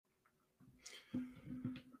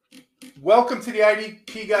Welcome to the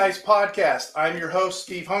IDP Guys podcast. I'm your host,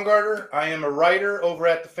 Steve Hungarter. I am a writer over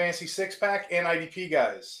at the Fantasy Six Pack and IDP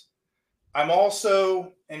Guys. I'm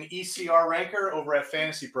also an ECR ranker over at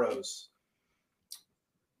Fantasy Pros.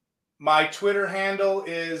 My Twitter handle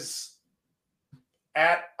is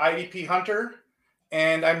at IDP Hunter,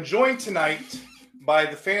 and I'm joined tonight by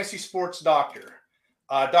the Fantasy Sports Doctor,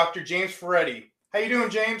 Dr. James Ferretti. How you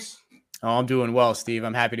doing, James? Oh, I'm doing well, Steve.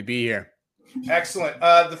 I'm happy to be here. Excellent.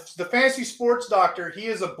 The Fantasy Sports Doctor, he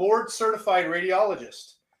is a board-certified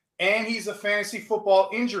radiologist, and he's a fantasy football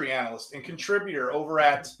injury analyst and contributor over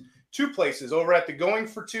at two places, over at the Going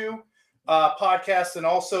for Two podcast and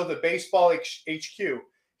also the Baseball HQ.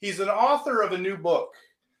 He's an author of a new book.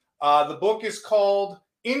 The book is called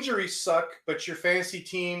Injuries Suck, but Your Fantasy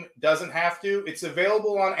Team Doesn't Have to. It's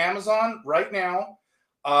available on Amazon right now.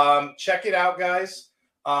 Check it out, guys.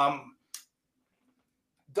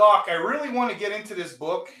 Doc, I really want to get into this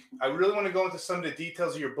book. I really want to go into some of the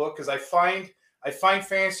details of your book because I find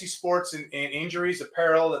fantasy sports and injuries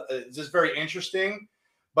apparel just very interesting.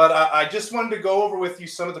 But I just wanted to go over with you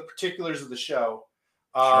some of the particulars of the show.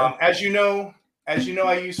 Sure. As you know,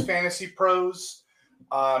 I use Fantasy Pros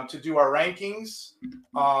to do our rankings.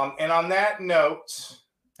 And on that note,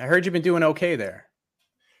 I heard you've been doing okay there.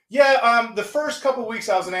 Yeah, the first couple of weeks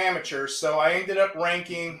I was an amateur, so I ended up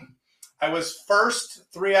ranking. I was first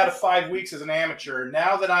 3 out of 5 weeks as an amateur.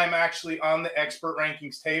 Now that I'm actually on the expert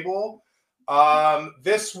rankings table,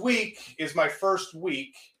 this week is my first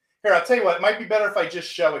week. Here, I'll tell you what. It might be better if I just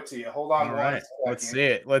show it to you. Hold on. All right. Let's see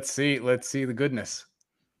it. Let's see the goodness.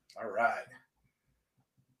 All right.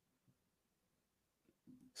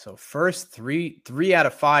 So first three out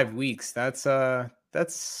of 5 weeks. That's I'm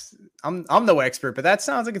no expert, but that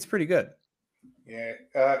sounds like it's pretty good.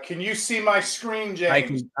 Yeah. Can you see my screen,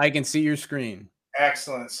 James? I can see your screen.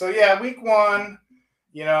 Excellent. So yeah, week one,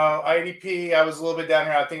 IDP, I was a little bit down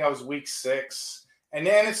here. I think I was week 6. And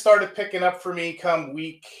then it started picking up for me come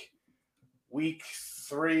week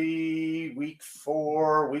 3, week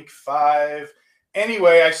 4, week 5.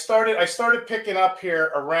 Anyway, I started picking up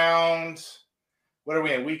here around, what are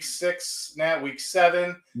we in? Week 6 now, week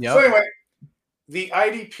 7. Yep. So anyway, the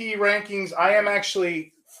IDP rankings, I am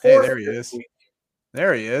actually fourth. Hey, there he is. Week.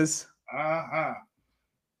 There he is.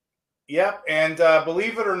 Yep. And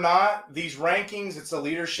believe it or not, these rankings, it's a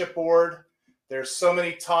leadership board. There's so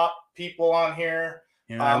many top people on here.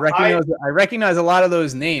 Yeah, I recognize a lot of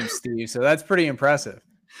those names, Steve. So that's pretty impressive.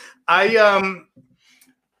 Thanks.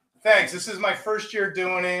 This is my first year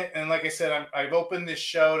doing it. And like I said, I've opened this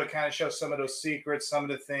show to kind of show some of those secrets, some of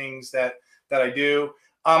the things that I do.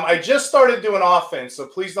 I just started doing offense, so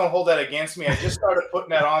please don't hold that against me. I just started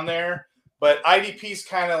putting that on there. But IDP's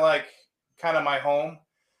kind of my home.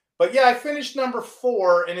 But yeah, I finished number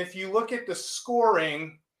 4. And if you look at the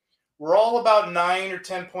scoring, we're all about 9 or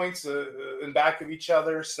 10 points in back of each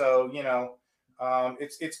other. So,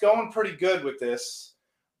 it's going pretty good with this.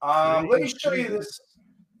 Let me show you this.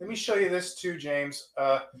 Let me show you this too, James.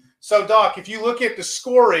 So, Doc, if you look at the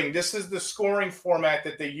scoring, this is the scoring format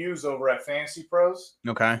that they use over at Fantasy Pros.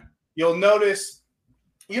 Okay. You'll notice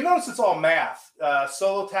it's all math.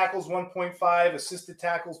 Solo tackles 1.5, assisted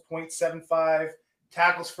tackles 0.75,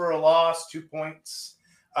 tackles for a loss 2 points,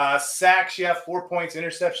 sacks 4 points,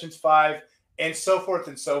 interceptions 5, and so forth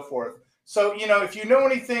and so forth. So if you know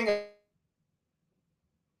anything,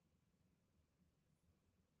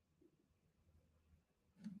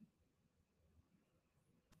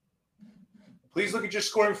 please look at your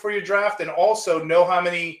scoring before you draft, and also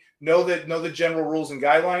know the general rules and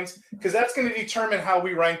guidelines, because that's going to determine how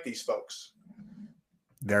we rank these folks.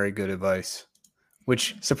 Very good advice,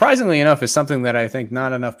 which surprisingly enough is something that I think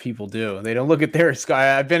not enough people do. They don't look at their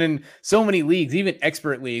guy. I've been in so many leagues, even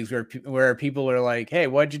expert leagues, where people are like, "Hey,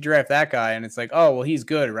 why'd you draft that guy?" And it's like, "Oh, well, he's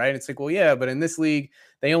good, right?" It's like, "Well, yeah, but in this league,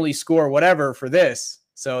 they only score whatever for this,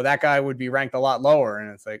 so that guy would be ranked a lot lower."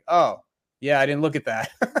 And it's like, "Oh, yeah, I didn't look at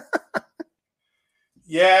that."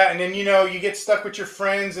 Yeah, and then you get stuck with your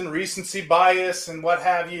friends and recency bias and what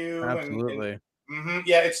have you. Absolutely.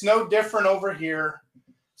 Yeah, it's no different over here.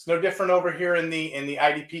 It's no different over here in the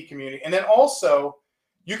IDP community. And then also,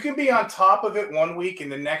 you can be on top of it one week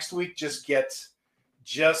and the next week just get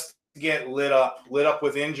lit up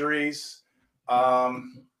with injuries.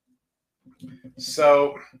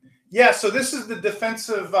 So this is the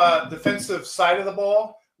defensive side of the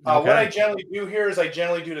ball. Okay. What I generally do here is I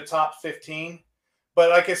generally do the top 15. But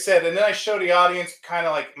like I said, and then I show the audience kind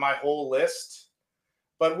of like my whole list.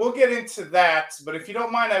 But we'll get into that. But if you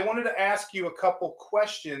don't mind, I wanted to ask you a couple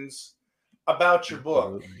questions about your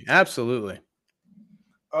book. Absolutely.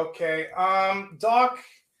 Okay. Doc,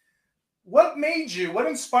 what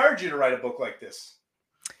inspired you to write a book like this?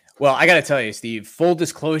 Well, I got to tell you, Steve, full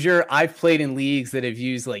disclosure, I've played in leagues that have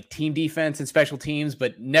used like team defense and special teams,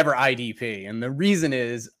 but never IDP. And the reason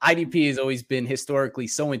is IDP has always been historically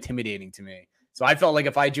so intimidating to me. So I felt like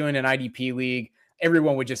if I joined an IDP league,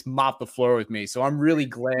 everyone would just mop the floor with me. So I'm really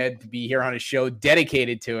glad to be here on a show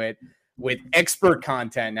dedicated to it with expert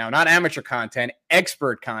content now, not amateur content,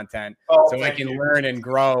 expert content. So I can learn and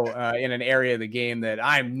grow in an area of the game that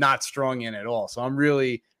I'm not strong in at all. So I'm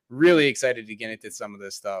really, really excited to get into some of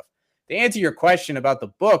this stuff. To answer your question about the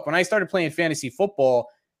book, when I started playing fantasy football,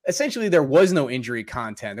 essentially there was no injury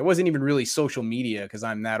content. There wasn't even really social media because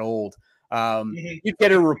I'm that old. You'd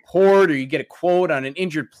get a report or you get a quote on an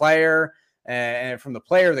injured player, and from the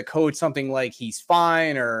player, the coach, something like he's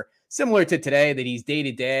fine, or similar to today that he's day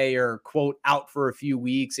to day, or quote out for a few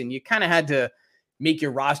weeks. And you kind of had to make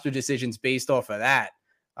your roster decisions based off of that.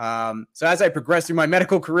 So as I progressed through my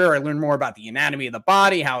medical career, I learned more about the anatomy of the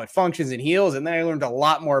body, how it functions and heals. And then I learned a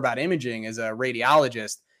lot more about imaging as a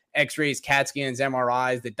radiologist, x-rays, CAT scans,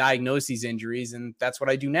 MRIs that diagnose these injuries. And that's what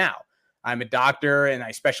I do now. I'm a doctor and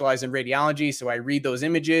I specialize in radiology. So I read those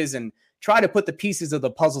images and try to put the pieces of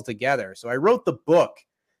the puzzle together. So I wrote the book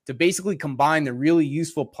to basically combine the really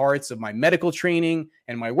useful parts of my medical training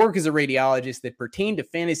and my work as a radiologist that pertain to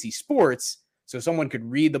fantasy sports. So someone could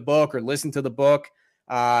read the book or listen to the book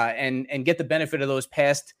and get the benefit of those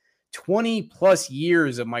past 20 plus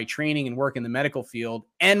years of my training and work in the medical field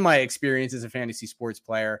and my experience as a fantasy sports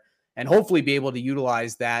player, and hopefully be able to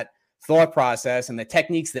utilize that thought process and the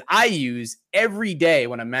techniques that I use every day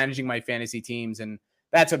when I'm managing my fantasy teams. And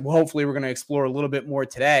that's what hopefully we're going to explore a little bit more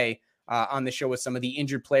today on the show with some of the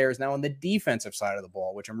injured players now on the defensive side of the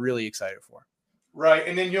ball, which I'm really excited for. Right.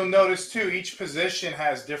 And then you'll notice, too, each position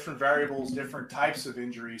has different variables, different types of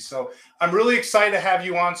injuries. So I'm really excited to have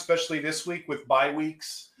you on, especially this week with bye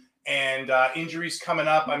weeks and injuries coming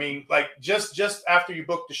up. I mean, like just after you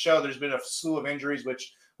booked the show, there's been a slew of injuries,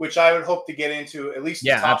 which I would hope to get into, at least the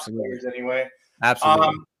top players anyway.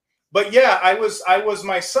 Absolutely. But yeah, I was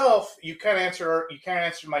myself. You kind of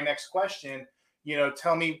answered my next question.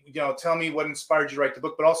 Tell me what inspired you to write the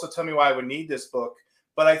book, but also tell me why I would need this book.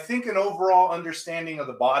 But I think an overall understanding of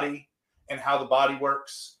the body and how the body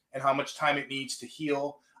works and how much time it needs to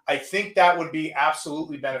heal, I think that would be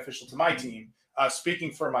absolutely beneficial to my team,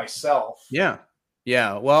 speaking for myself. Yeah.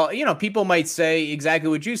 Yeah. Well, people might say exactly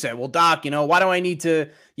what you said. Well, Doc, why do I need to,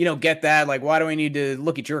 get that? Like, why do I need to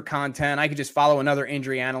look at your content? I could just follow another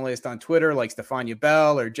injury analyst on Twitter like Stefania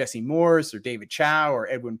Bell or Jesse Morse or David Chow or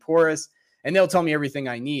Edwin Porras, and they'll tell me everything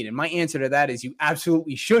I need. And my answer to that is you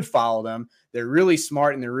absolutely should follow them. They're really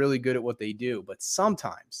smart and they're really good at what they do. But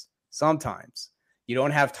sometimes you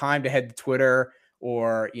don't have time to head to Twitter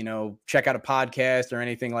or, check out a podcast or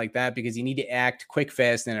anything like that because you need to act quick,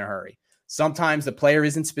 fast, in a hurry. Sometimes the player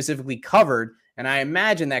isn't specifically covered. And I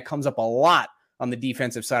imagine that comes up a lot on the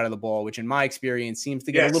defensive side of the ball, which in my experience seems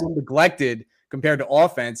to get a little neglected compared to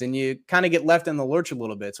offense. And you kind of get left in the lurch a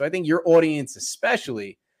little bit. So I think your audience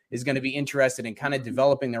especially is going to be interested in kind of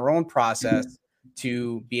developing their own process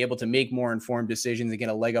to be able to make more informed decisions and get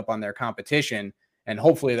a leg up on their competition. And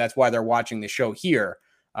hopefully that's why they're watching the show here,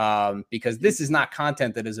 because this is not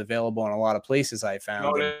content that is available in a lot of places I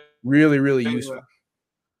found. Really, really useful.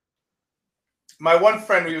 My one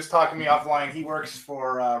friend who was talking to me offline, he works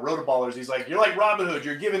for Rotoballers. He's like, you're like Robin Hood.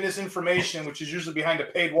 You're giving this information, which is usually behind a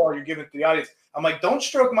paid wall. You're giving it to the audience. I'm like, don't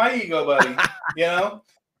stroke my ego, buddy. Well,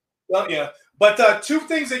 yeah. But two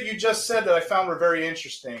things that you just said that I found were very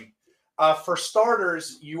interesting. For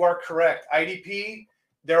starters, you are correct. IDP,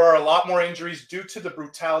 there are a lot more injuries due to the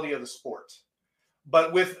brutality of the sport.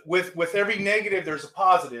 But with every negative, there's a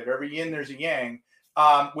positive. Every yin, there's a yang.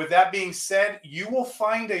 With that being said, you will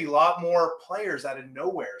find a lot more players out of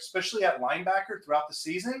nowhere, especially at linebacker throughout the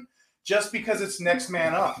season, just because it's next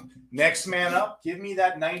man up. Next man up, give me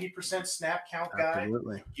that 90% snap count guy.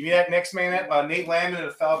 Absolutely. Give me that next man up. Nate Landman of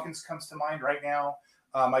the Falcons comes to mind right now.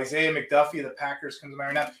 Isaiah McDuffie of the Packers comes to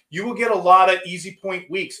mind right now. You will get a lot of easy point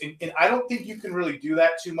weeks, and I don't think you can really do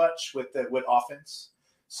that too much with offense.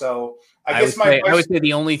 So I would say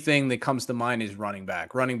the only thing that comes to mind is running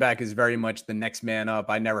back. Running back is very much the next man up.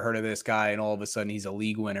 I never heard of this guy, and all of a sudden he's a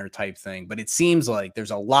league winner type thing. But it seems like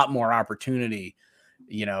there's a lot more opportunity,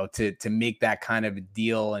 to make that kind of a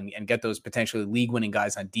deal and get those potentially league winning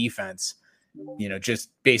guys on defense. Just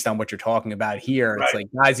based on what you're talking about here, It's like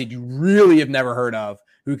guys that you really have never heard of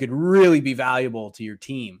who could really be valuable to your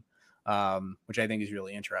team, which I think is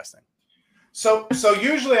really interesting. So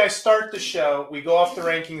usually I start the show, we go off the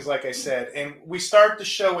rankings, like I said, and we start the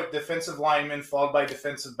show with defensive linemen, followed by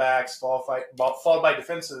defensive backs, followed by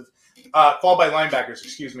linebackers,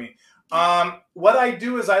 excuse me. What I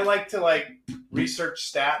do is I like to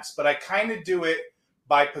research stats, but I kind of do it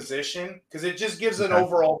by position because it just gives an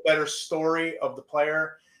overall better story of the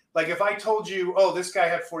player. Like if I told you, oh, this guy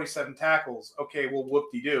had 47 tackles, okay, well,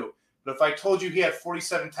 whoop-de-doo. But if I told you he had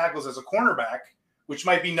 47 tackles as a cornerback, which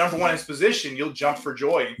might be number one in his position, you'll jump for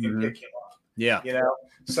joy and pick him up. Yeah.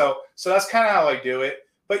 So that's kind of how I do it.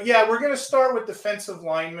 But yeah, we're going to start with defensive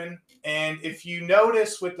linemen. And if you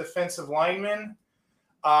notice with defensive linemen,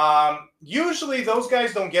 usually those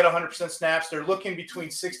guys don't get 100% snaps. They're looking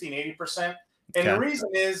between 60 and 80%. And the reason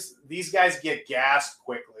is these guys get gassed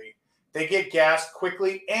quickly. They get gassed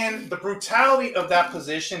quickly, and the brutality of that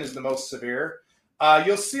position is the most severe.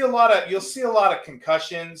 You'll see a lot of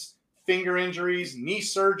concussions, finger injuries, knee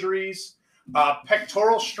surgeries,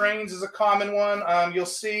 pectoral strains is a common one. You'll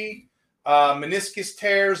see meniscus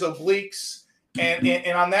tears, obliques,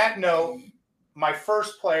 and on that note, my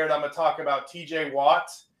first player that I'm going to talk about, TJ Watt,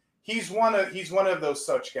 he's one of those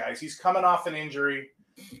such guys. He's coming off an injury,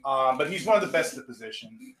 but he's one of the best at the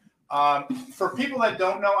position. For people that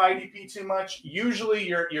don't know IDP too much, usually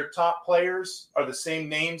your top players are the same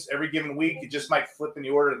names every given week. It just might flip in the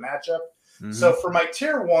order of the matchup. Mm-hmm. So for my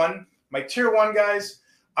tier one guys,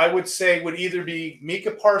 I would say would either be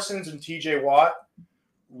Micah Parsons and TJ Watt.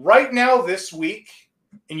 Right now this week,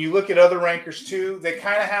 and you look at other rankers too, they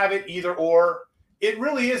kind of have it either or. It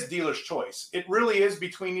really is dealer's choice. It really is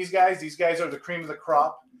between these guys. These guys are the cream of the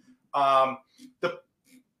crop.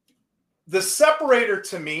 The separator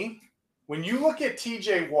to me, when you look at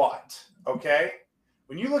TJ Watt, okay?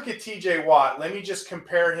 When you look at TJ Watt, let me just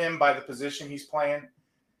compare him by the position he's playing.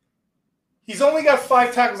 He's only got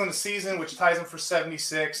 5 tackles in the season, which ties him for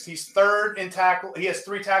 76. He's third in tackle. He has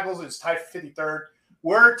 3 tackles, and it's tied for 53rd.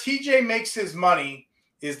 Where TJ makes his money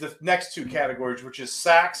is the next 2 categories, which is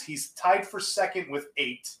sacks. He's tied for second with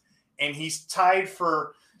 8, and he's tied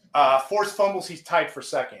for forced fumbles. He's tied for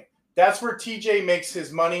second. That's where TJ makes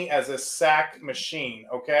his money as a sack machine,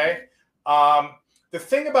 okay? The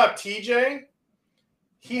thing about TJ,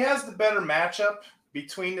 he has the better matchup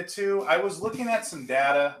between the two. I was looking at some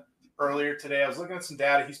data earlier today.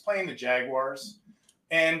 He's playing the Jaguars.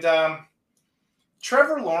 And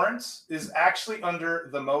Trevor Lawrence is actually under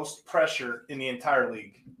the most pressure in the entire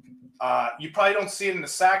league. You probably don't see it in the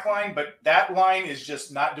sack line, but that line is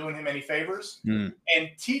just not doing him any favors. And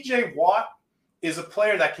TJ Watt is a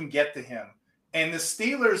player that can get to him. And the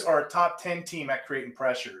Steelers are a top 10 team at creating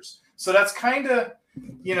pressures. So that's kind of,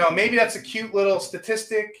 maybe that's a cute little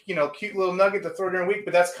statistic, cute little nugget to throw during the week,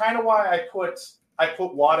 but that's kind of why I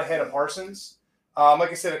put Watt ahead of Parsons. Like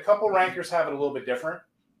I said, a couple rankers have it a little bit different,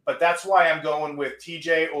 but that's why I'm going with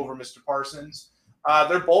TJ over Mr. Parsons.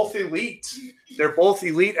 They're both elite. They're both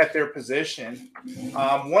elite at their position.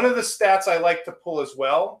 One of the stats I like to pull as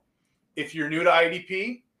well, if you're new to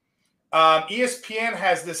IDP, ESPN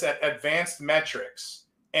has this at advanced metrics,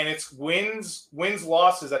 and it's wins,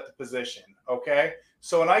 losses at the position. Okay.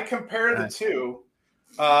 So when I compare the two,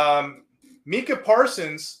 Micah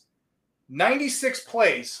Parsons, 96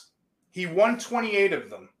 plays, he won 28 of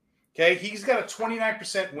them. Okay. He's got a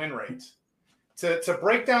 29% win rate. To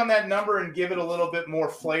break down that number and give it a little bit more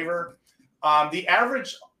flavor, the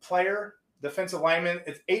average player, defensive lineman,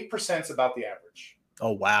 it's 8% is about the average.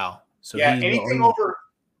 Oh, wow. So yeah, anything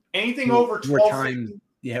over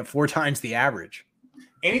 12, 4 times the average.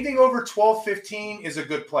 Anything over 12, 15 is a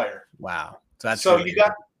good player. Wow. So really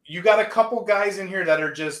you got a couple guys in here that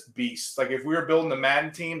are just beasts. Like if we were building the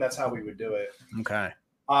Madden team, that's how we would do it. Okay.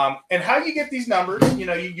 And how you get these numbers,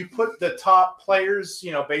 you put the top players,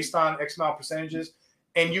 based on X amount of percentages,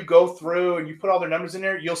 and you go through and you put all their numbers in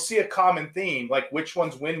there, you'll see a common theme, like which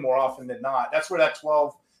ones win more often than not. That's where that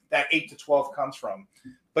 8 to 12 comes from.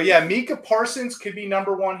 But yeah, Micah Parsons could be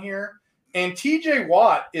number 1 here. And TJ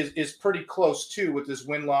Watt is pretty close too with this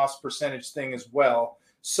win-loss percentage thing as well.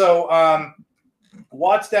 So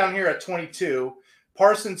Watt's down here at 22,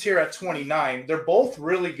 Parsons here at 29. They're both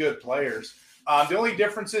really good players. The only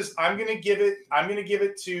difference is I'm gonna give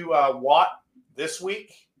it to Watt this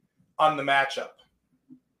week on the matchup.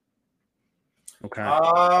 Okay.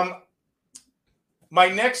 My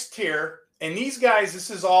next tier, and these guys, this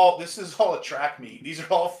is all a track meet. These are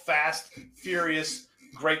all fast, furious,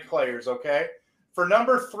 great players. Okay. For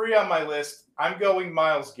number 3 on my list, I'm going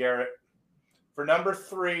Myles Garrett. For number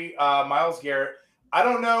 3, Myles Garrett. I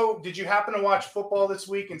don't know. Did you happen to watch football this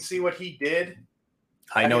week and see what he did?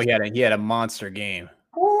 I know he had a monster game.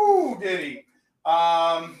 Ooh, did he?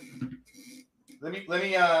 Let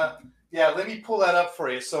me pull that up for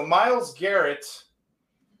you. So Myles Garrett,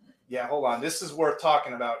 hold on. This is worth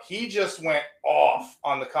talking about. He just went off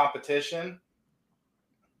on the competition.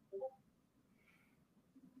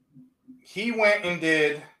 he went and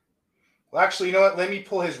did. Well, actually, you know what? Let me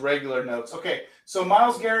pull his regular notes. Okay, so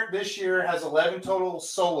Myles Garrett this year has 11 total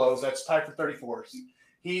solos. That's tied for 34s.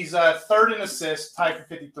 He's third in assists, tied for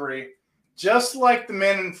 53. Just like the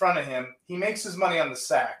men in front of him, he makes his money on the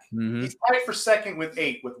sack. Mm-hmm. He's tied for second with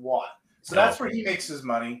 8 with Watt. So that's where he makes his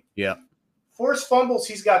money. Yeah. Forced fumbles,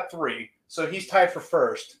 he's got 3. So he's tied for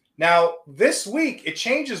first. Now, this week, it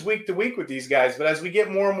changes week to week with these guys. But as we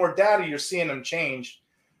get more and more data, you're seeing them change.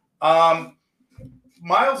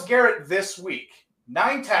 Myles Garrett this week,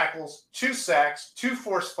 9 tackles, 2 sacks, 2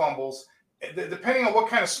 forced fumbles. Depending on what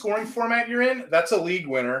kind of scoring format you're in, that's a league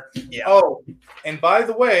winner. Yeah. Oh, and by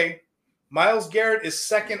the way, Myles Garrett is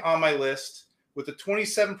second on my list with a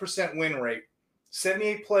 27% win rate,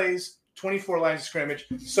 78 plays, 24 lines of scrimmage.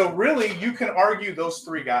 So really, you can argue those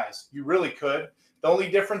 3 guys. You really could. The only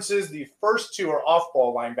difference is the first 2 are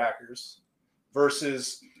off-ball linebackers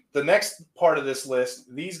versus the next part of this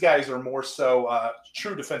list. These guys are more so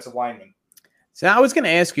true defensive linemen. So I was going to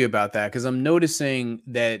ask you about that because I'm noticing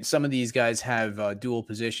that some of these guys have dual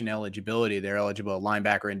position eligibility. They're eligible at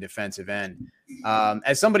linebacker and defensive end.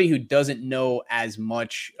 As somebody who doesn't know as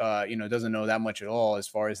much, doesn't know that much at all as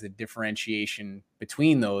far as the differentiation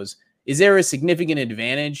between those, is there a significant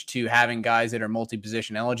advantage to having guys that are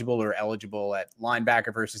multi-position eligible or eligible at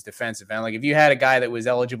linebacker versus defensive end? Like if you had a guy that was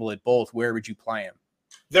eligible at both, where would you play him?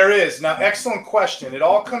 There is. Now, excellent question. It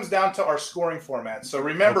all comes down to our scoring format. So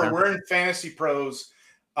remember, we're in Fantasy Pros.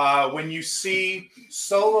 When you see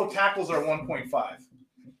solo tackles are 1.5,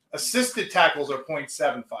 assisted tackles are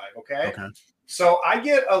 0.75, okay? So I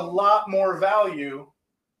get a lot more value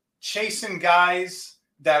chasing guys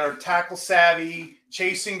that are tackle savvy,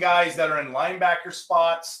 chasing guys that are in linebacker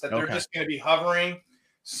spots, that they're just going to be hovering.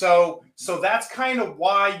 So that's kind of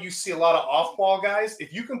why you see a lot of off-ball guys.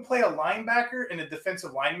 If you can play a linebacker in a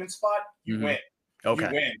defensive lineman spot, you win. You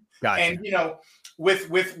win. Gotcha. And with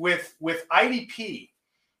IDP,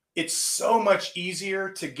 it's so much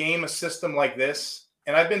easier to game a system like this.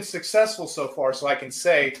 And I've been successful so far, so I can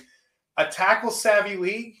say a tackle-savvy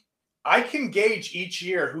league, I can gauge each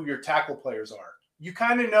year who your tackle players are. You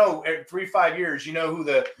kind of know every 3-5 years, you know who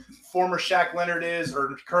the former Shaq Leonard is,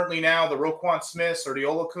 or currently now the Roquan Smiths or the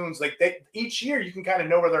Olakuns. Like each year, you can kind of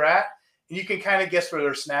know where they're at, and you can kind of guess where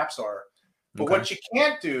their snaps are. But what you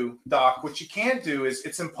can't do, Doc, is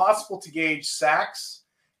it's impossible to gauge sacks,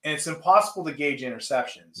 and it's impossible to gauge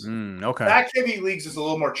interceptions. Sack-heavy leagues is a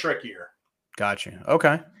little more trickier. Gotcha.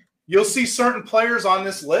 Okay. You'll see certain players on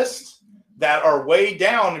this list that are way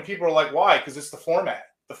down, and people are like, why? Because it's the format.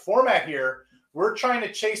 The format here, we're trying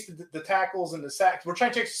to chase the tackles and the sacks. We're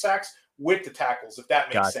trying to chase the sacks with the tackles, if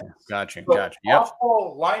that makes sense. Gotcha. Yep.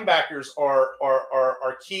 Off-ball linebackers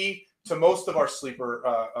are key to most of our sleeper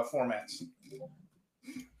formats.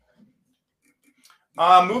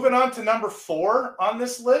 Moving on to number 4 on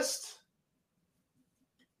this list.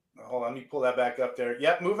 Hold on, let me pull that back up there.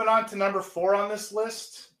 Yep, moving on to number 4 on this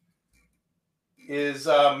list is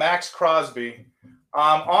Max Crosby.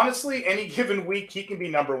 Honestly, any given week, he can be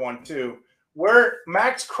number 1 too. Where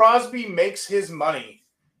Max Crosby makes his money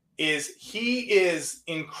is he is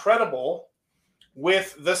incredible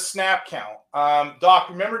with the snap count. Doc,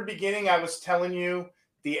 remember at the beginning I was telling you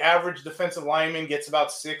the average defensive lineman gets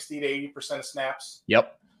about 60 to 80% of snaps?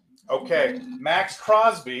 Yep. Okay, Max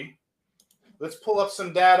Crosby. Let's pull up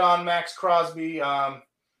some data on Max Crosby. I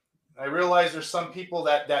realize there's some people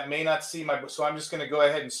that may not see so I'm just going to go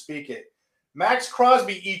ahead and speak it. Max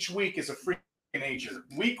Crosby each week is a freak nature.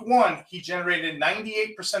 Week 1, he generated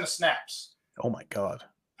 98% of snaps. Oh my God.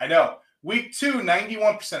 I know. Week 2,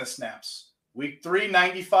 91% of snaps. Week 3,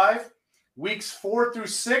 95. Weeks 4 through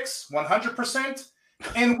 6, 100%.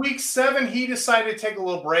 And week 7, he decided to take a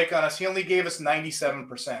little break on us. He only gave us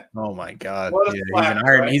 97%. Oh my God.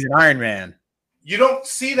 Yeah, he's an Iron Man. You don't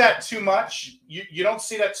see that too much. You don't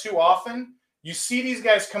see that too often. You see these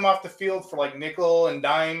guys come off the field for like nickel and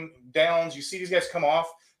dime downs. You see these guys come off.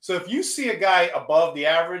 So if you see a guy above the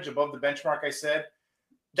average, above the benchmark I said,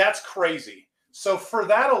 that's crazy. So for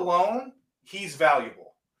that alone, he's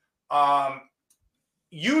valuable.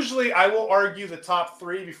 Usually I will argue the top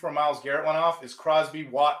 3 before Myles Garrett went off is Crosby,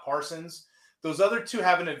 Watt, Parsons. Those other 2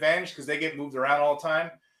 have an advantage because they get moved around all the time.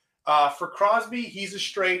 For Crosby, he's a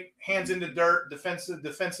straight hands in the dirt,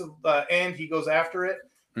 defensive end. He goes after it.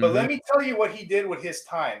 But let me tell you what he did with his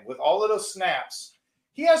time. With all of those snaps,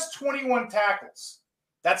 he has 21 tackles.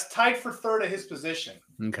 That's tied for 3rd at his position.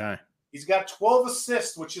 Okay. He's got 12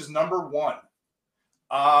 assists, which is number 1.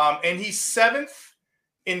 And he's 7th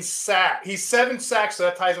in sack. He's 7 sacks, so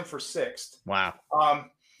that ties him for 6th. Wow.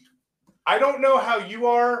 I don't know how you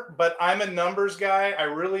are, but I'm a numbers guy. I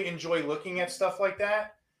really enjoy looking at stuff like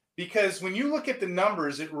that because when you look at the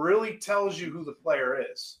numbers, it really tells you who the player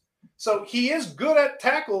is. So he is good at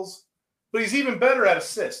tackles, but he's even better at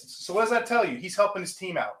assists. So what does that tell you? He's helping his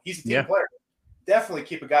team out. He's a team player. Definitely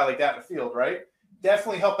keep a guy like that in the field, right?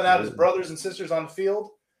 Definitely helping out his brothers and sisters on the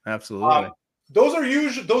field. Absolutely. Those are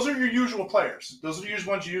your usual players. Those are the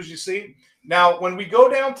usual ones you usually see. Now, when we go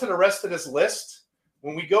down to the rest of this list,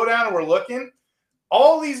 when we go down and we're looking,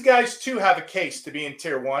 all these guys too have a case to be in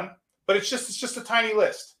tier 1, but it's just a tiny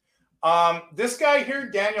list. This guy here,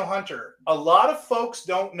 Daniel Hunter. A lot of folks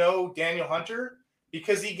don't know Daniel Hunter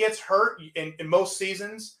because he gets hurt in most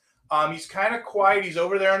seasons. He's kind of quiet. He's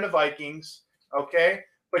over there in the Vikings. Okay.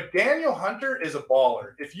 But Daniel Hunter is a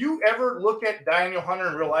baller. If you ever look at Daniel Hunter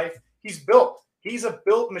in real life, he's built. He's a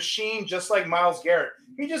built machine just like Myles Garrett.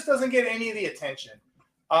 He just doesn't get any of the attention.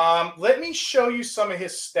 Let me show you some of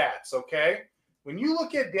his stats, okay? When you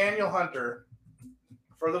look at Daniel Hunter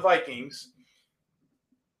for the Vikings,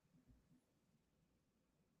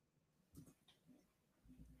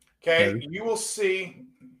 okay, you will see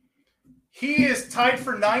he is tied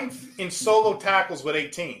for 9th in solo tackles with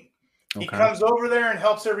 18. He comes over there and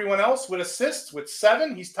helps everyone else with assists with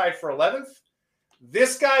 7. He's tied for 11th.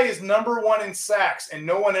 This guy is number 1 in sacks, and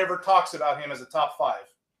no one ever talks about him as a top 5.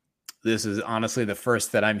 This is honestly the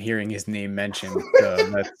first that I'm hearing his name mentioned.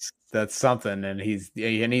 That's something, and he's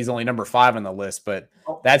only number 5 on the list, but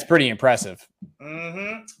that's pretty impressive.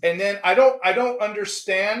 And then I don't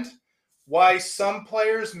understand why some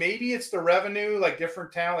players, maybe it's the revenue, like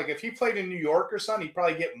different town. Like if he played in New York or something, he'd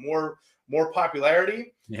probably get more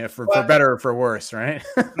popularity. Yeah, for better or for worse, right?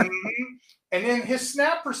 And then his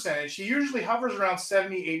snap percentage, he usually hovers around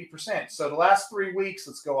 70, 80%. So the last 3 weeks,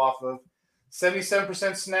 let's go off of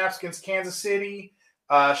 77% snaps against Kansas City,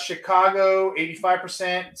 Chicago,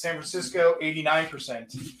 85%, San Francisco,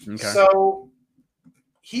 89%. Okay. So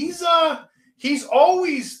he's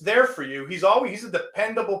always there for you. He's a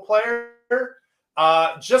dependable player,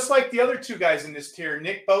 just like the other 2 guys in this tier,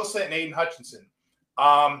 Nick Bosa and Aiden Hutchinson.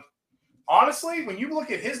 Honestly, when you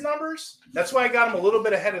look at his numbers, that's why I got him a little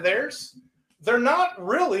bit ahead of theirs. They're not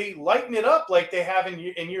really lighting it up like they have in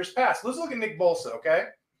years past. Let's look at Nick Bosa, okay?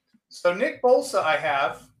 So Nick Bosa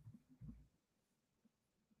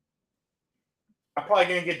I'm probably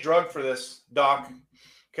going to get drugged for this, Doc.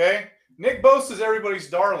 Okay? Nick Bosa is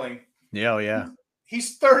everybody's darling. Yeah, yeah.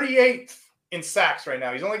 He's 38th in sacks right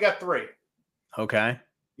now. He's only got 3. Okay.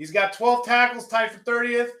 He's got 12 tackles, tied for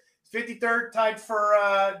 30th. 53rd, tied for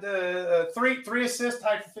the 3 assists,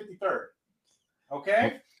 tied for 53rd.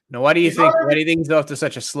 Okay. Now, why do you think he's off to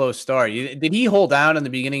such a slow start? Did he hold out in the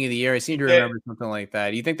beginning of the year? I seem to remember something like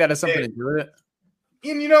that. Do you think that has something to do with it?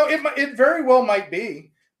 And it very well might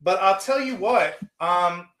be, but I'll tell you what.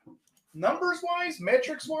 Numbers wise,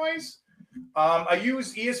 metrics wise, I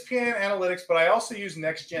use ESPN analytics, but I also use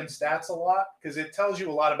Next Gen Stats a lot because it tells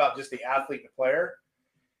you a lot about just the athlete and the player.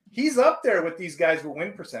 He's up there with these guys with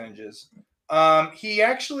win percentages.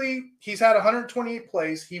 He's had 128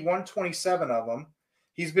 plays. He won 27 of them.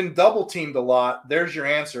 He's been double teamed a lot. There's your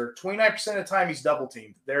answer. 29% of the time he's double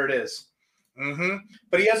teamed. There it is.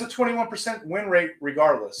 But he has a 21% win rate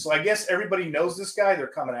regardless. So I guess everybody knows this guy. They're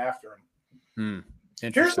coming after him.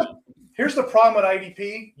 Here's the problem with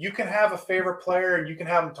IDP. You can have a favorite player and you can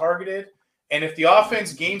have them targeted. And if the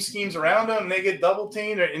offense game schemes around them and they get double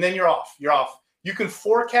teamed, and then you're off. You're off. You can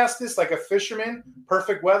forecast this like a fisherman,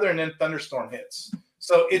 perfect weather, and then thunderstorm hits.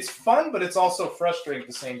 So it's fun, but it's also frustrating at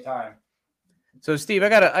the same time. So, Steve, I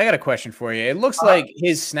got a question for you. It looks like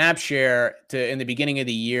his snap share in the beginning of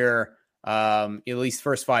the year, at least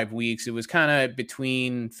first 5 weeks, it was kind of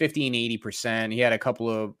between 50 and 80%. He had a couple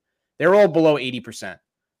of – they're all below 80%.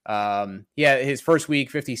 His first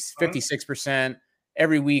week, 56%.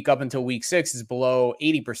 Every week up until week 6 is below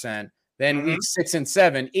 80%. Then weeks 6 and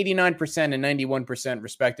 7, 89% and 91%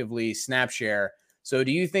 respectively snap share. So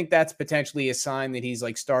do you think that's potentially a sign that he's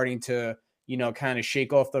like starting to, kind of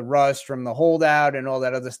shake off the rust from the holdout and all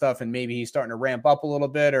that other stuff, and maybe he's starting to ramp up a little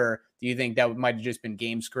bit? Or do you think that might have just been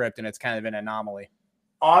game script and it's kind of an anomaly?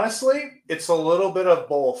 Honestly, it's a little bit of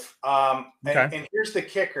both. And here's the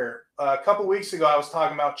kicker. A couple weeks ago, I was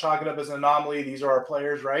talking about chalk it up as an anomaly. These are our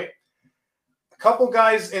players, right? A couple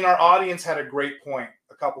guys in our audience had a great point.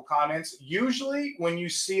 A couple comments. Usually when you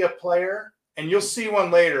see a player, and you'll see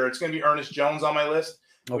one later, it's going to be Ernest Jones on my list.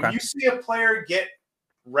 Okay. When you see a player get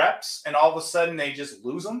reps and all of a sudden they just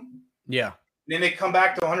lose them. Yeah. Then they come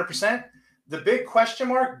back to 100%. The big question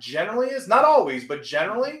mark generally is, not always, but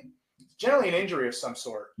generally an injury of some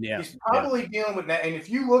sort. Yeah. He's probably dealing with that. And if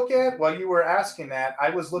you look at, while you were asking that,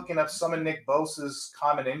 I was looking up some of Nick Bosa's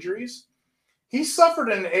common injuries. He suffered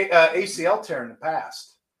an ACL tear in the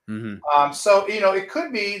past. So, it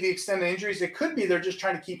could be the extent of injuries. It could be they're just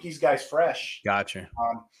trying to keep these guys fresh. Gotcha.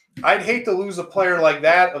 I'd hate to lose a player like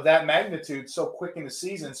that of that magnitude so quick in the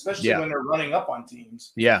season, especially when they're running up on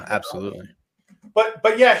teams. Yeah, absolutely.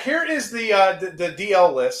 But yeah, here is the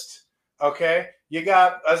DL list. Okay, you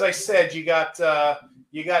got, as I said, you got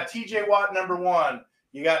T.J. Watt number 1.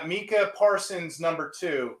 You got Micah Parsons number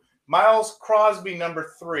 2. Miles Crosby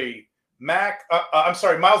number 3.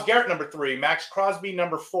 Miles Garrett number 3. Max Crosby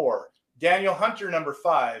number 4. Daniel Hunter number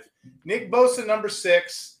 5. Nick Bosa number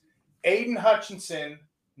 6. Aiden Hutchinson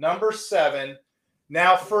number 7.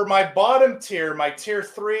 Now for my bottom tier, my tier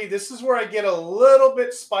 3, this is where I get a little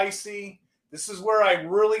bit spicy. This is where I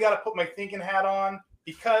really got to put my thinking hat on,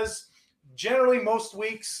 because generally most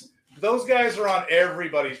weeks those guys are on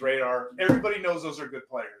everybody's radar. Everybody knows those are good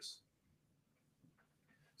players.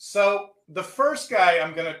 So the first guy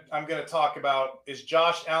I'm gonna talk about is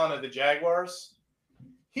Josh Allen of the Jaguars.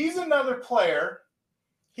 He's another player.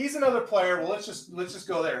 Well, let's just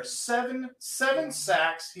go there. Seven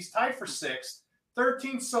sacks. He's tied for 6th.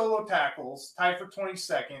 13 solo tackles, tied for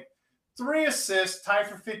 22nd. 3 assists, tied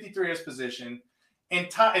for 53rd position, and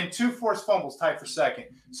 2 forced fumbles, tied for 2nd.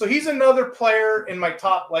 So he's another player in my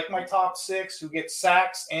top 6 who gets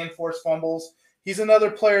sacks and forced fumbles. He's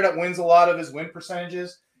another player that wins a lot of his win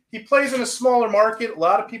percentages. He plays in a smaller market. A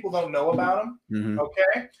lot of people don't know about him.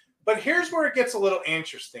 Okay, but here's where it gets a little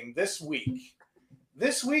interesting. This week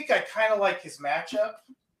I kind of like his matchup.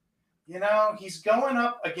 He's going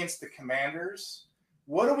up against the Commanders.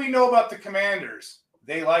 What do we know about the Commanders?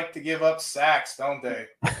 They like to give up sacks, don't they?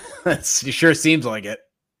 It sure seems like it.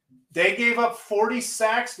 They gave up 40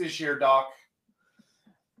 sacks this year, Doc.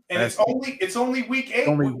 And it's only week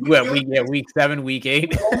 8. Week 7, week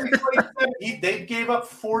 8. They gave up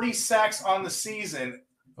 40 sacks on the season.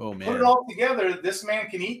 Oh man! Put it all together, this man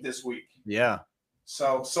can eat this week. Yeah.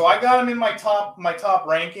 So I got him in my top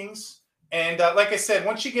rankings. And like I said,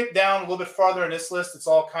 once you get down a little bit farther in this list, it's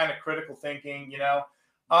all kind of critical thinking,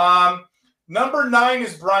 Number 9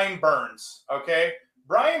 is Brian Burns. Okay,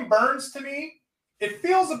 Brian Burns, to me, it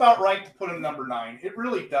feels about right to put him number 9. It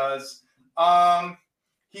really does.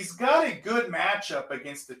 He's got a good matchup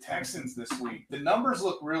against the Texans this week. The numbers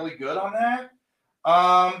look really good on that.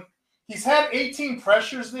 He's had 18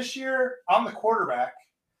 pressures this year on the quarterback.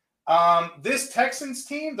 This Texans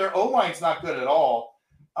team, their O-line's not good at all.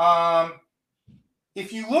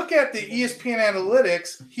 If you look at the ESPN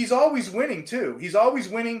analytics, he's always winning too. He's always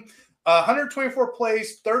winning 124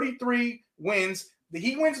 plays, 33 wins.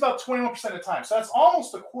 He wins about 21% of the time. So that's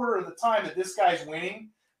almost a quarter of the time that this guy's winning.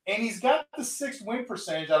 And he's got the 6th win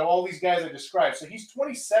percentage out of all these guys I described. So he's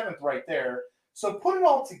 27th right there. So put it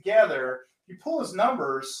all together, you pull his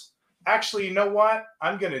numbers. Actually, you know what?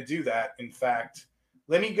 I'm going to do that, in fact.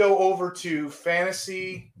 Let me go over to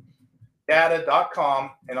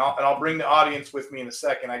fantasydata.com, and I'll bring the audience with me in a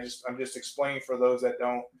second. I'm just explaining for those that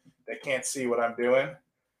can't see what I'm doing.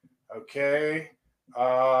 Okay.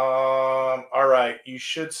 All right. You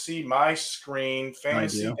should see my screen,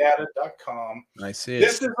 fantasydata.com. I see it.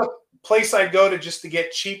 This is a place I go to just to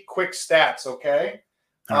get cheap, quick stats. Okay.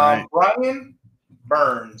 Right. Brian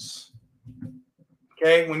Burns.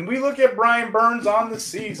 Okay. When we look at Brian Burns on the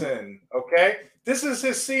season, okay, this is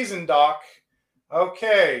his season, Doc.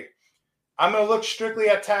 Okay. I'm going to look strictly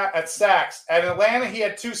at sacks. At Atlanta, he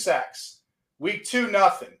had 2 sacks. Week 2,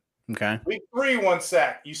 nothing. Okay. Week 3, 1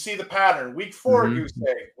 sack. You see the pattern. Week 4, goose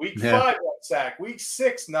egg. Week 5, 1 sack. Week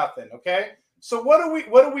 6, nothing. Okay. So what do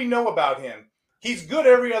we know about him? He's good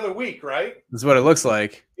every other week, right? That's what it looks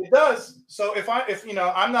like. It does. So if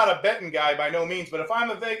I'm not a betting guy by no means, but if I'm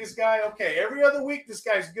a Vegas guy, okay, every other week this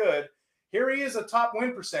guy's good. Here he is, a top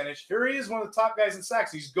win percentage. Here he is, one of the top guys in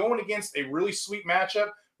sacks. He's going against a really sweet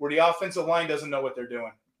matchup where the offensive line doesn't know what they're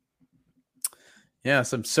doing. Yeah,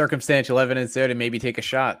 some circumstantial evidence there to maybe take a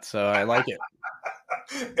shot. So I like it.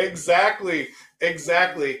 Exactly.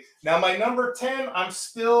 Now my number 10, I'm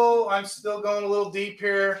still going a little deep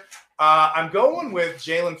here. I'm going with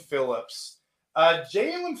Jalen Phillips.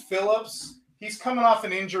 Jalen Phillips, he's coming off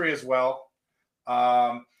an injury as well.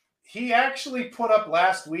 He actually put up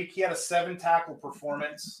last week. He had a 7 tackle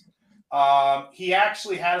performance. He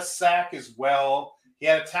actually had a sack as well. He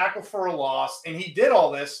had a tackle for a loss, and he did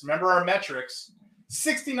all this. Remember our metrics,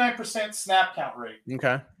 69% snap count rate.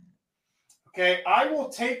 Okay, I will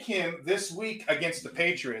take him this week against the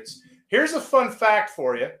Patriots. Here's a fun fact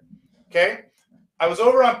for you. Okay, I was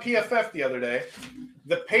over on PFF the other day.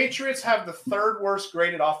 The Patriots have the 3rd worst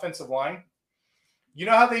graded offensive line. You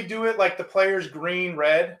know how they do it, like the players green,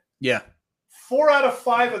 red? Yeah. 4 out of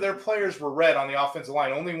 5 of their players were red on the offensive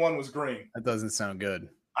line. Only 1 was green. That doesn't sound good.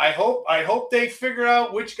 I hope they figure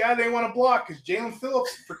out which guy they want to block, because Jalen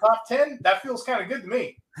Phillips for top 10, that feels kind of good to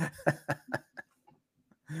me.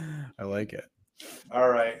 I like it. All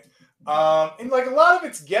right. And like a lot of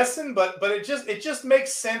it's guessing, but it just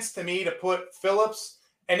makes sense to me to put Phillips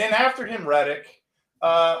and then after him Reddick.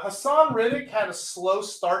 Hassan Reddick had a slow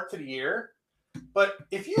start to the year, but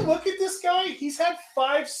if you look at this guy, he's had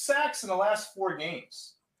 5 sacks in the last 4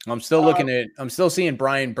 games. I'm still seeing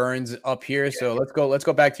Brian Burns up here. So let's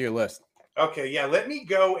go back to your list. Okay, yeah, let me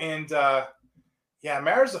go and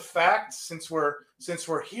matters of fact, since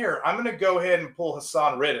we're here, I'm gonna go ahead and pull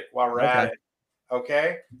Hassan Reddick while we're at it.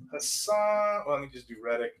 Okay, Hassan. Well, let me just do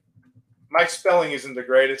Reddick. My spelling isn't the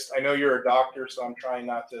greatest. I know you're a doctor, so I'm trying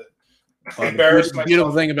not to embarrass myself. The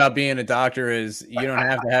beautiful thing about being a doctor is you don't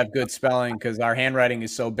have to have good spelling because our handwriting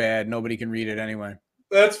is so bad nobody can read it anyway.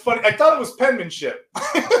 That's funny. I thought it was penmanship.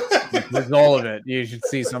 It's all of it. You should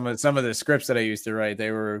see some of the scripts that I used to write.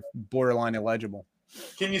 They were borderline illegible.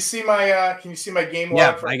 Can you see my game log?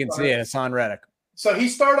 Yeah, I can see it. Hassan Reddick. So he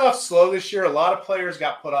started off slow this year. A lot of players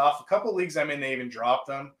got put off. A couple of leagues I'm in, they even dropped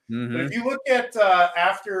them. Mm-hmm. But if you look at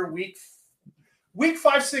after week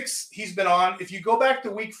 5, 6, he's been on. If you go back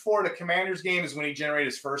to week 4, the Commanders game is when he generated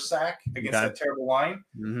his first sack against that terrible line.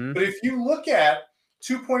 Mm-hmm. But if you look at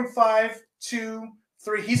 2.5, 2,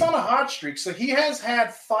 3, he's on a hot streak. So he has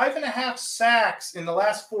had 5.5 sacks in the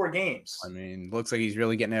last 4 games. I mean, looks like he's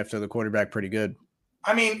really getting after the quarterback pretty good.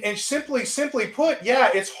 I mean, and simply put, yeah,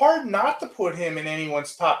 it's hard not to put him in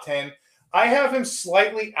anyone's top 10. I have him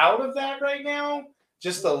slightly out of that right now,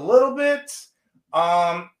 just a little bit.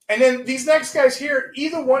 And then these next guys here,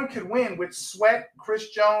 either one could win with Sweat, Chris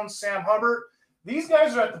Jones, Sam Hubbard. These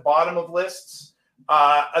guys are at the bottom of lists,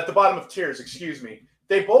 at the bottom of tiers, excuse me.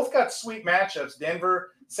 They both got sweet matchups.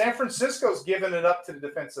 Denver, San Francisco's giving it up to the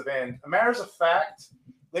defensive end. A matter of fact,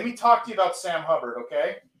 let me talk to you about Sam Hubbard,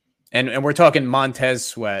 okay? And we're talking Montez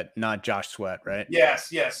Sweat, not Josh Sweat, right? Yes.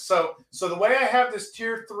 So the way I have this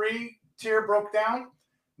tier 3 broke down,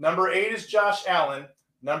 number 8 is Josh Allen,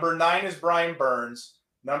 number 9 is Brian Burns,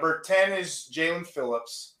 number 10 is Jalen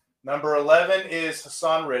Phillips, number 11 is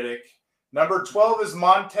Hassan Reddick, number 12 is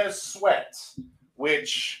Montez Sweat,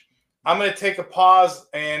 which I'm going to take a pause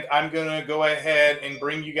and I'm going to go ahead and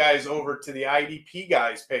bring you guys over to the IDP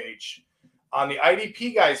guys page. On the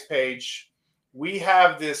IDP guys page, we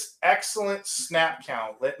have this excellent snap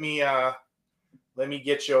count. Let me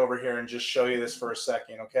get you over here and just show you this for a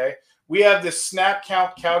second, okay? We have this snap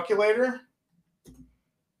count calculator.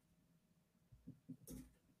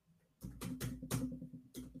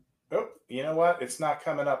 Oh, you know what? It's not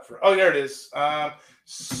coming up for. Oh, there it is. Oh,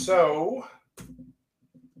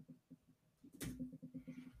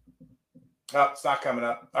 it's not coming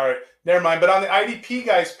up. All right, never mind. But on the IDP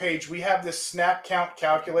guys page, we have this snap count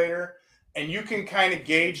calculator. And you can kind of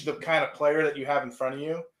gauge the kind of player that you have in front of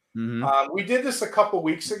you. Mm-hmm. We did this a couple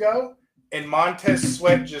weeks ago, and Montez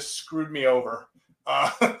Sweat just screwed me over.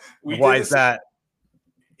 Why is that?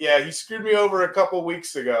 Yeah, he screwed me over a couple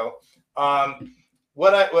weeks ago.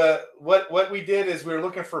 What we did is we were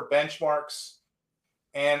looking for benchmarks,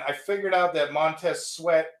 and I figured out that Montez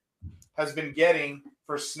Sweat has been getting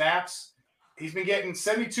for snaps. He's been getting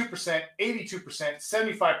 72%, 82%,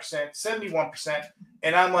 75%, 71%.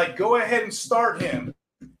 And I'm like, go ahead and start him.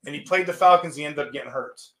 And he played the Falcons. He ended up getting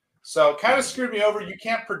hurt. So kind of screwed me over. You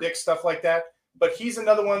can't predict stuff like that. But he's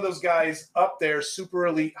another one of those guys up there, super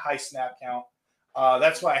elite, high snap count.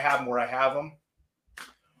 That's why I have him where I have him.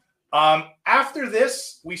 After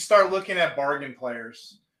this, we start looking at bargain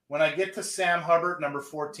players. When I get to Sam Hubbard, number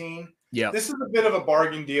 14, this is a bit of a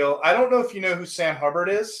bargain deal. I don't know if you know who Sam Hubbard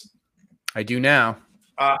is. I do now.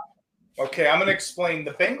 Okay, I'm going to explain.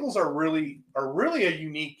 The Bengals are really a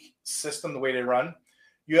unique system the way they run.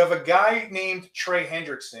 You have a guy named Trey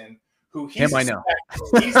Hendrickson who he's a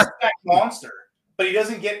sack monster, but he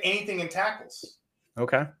doesn't get anything in tackles.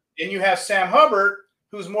 Okay. And you have Sam Hubbard,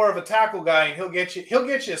 who's more of a tackle guy, and he'll get you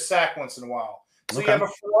a sack once in a while. So you have a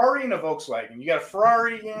Ferrari and a Volkswagen. You got a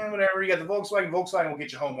Ferrari and whatever. You got the Volkswagen. Volkswagen will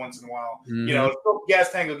get you home once in a while. Mm-hmm. You know,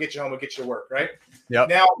 gas tank will get you home. Will get you to work, right? Yeah.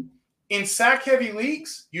 Now, in sack-heavy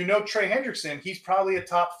leagues, Trey Hendrickson, he's probably a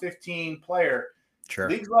top 15 player. Sure.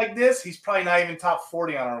 Leagues like this, he's probably not even top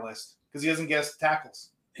 40 on our list because he doesn't get us tackles.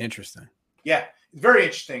 Interesting. Yeah, very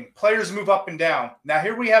interesting. Players move up and down. Now,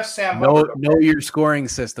 here we have Sam Hubbard. Know your scoring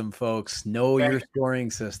system, folks. Know your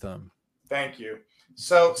scoring system. Thank you.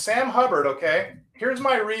 So, Sam Hubbard, okay, here's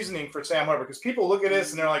my reasoning for Sam Hubbard because people look at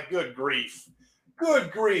this and they're like, good grief.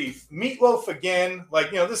 Good grief. Meatloaf again.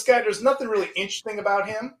 Like, this guy, there's nothing really interesting about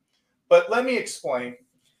him. But let me explain.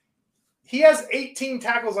 He has 18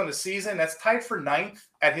 tackles on the season. That's tied for 9th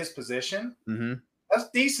at his position. Mm-hmm. That's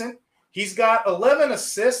decent. He's got 11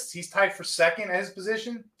 assists. He's tied for second at his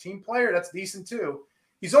position. Team player, that's decent too.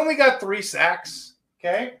 He's only got 3 sacks,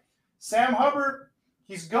 okay? Sam Hubbard,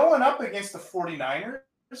 he's going up against the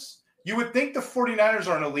 49ers. You would think the 49ers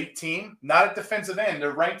are an elite team, not at defensive end.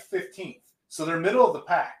 They're ranked 15th, so they're middle of the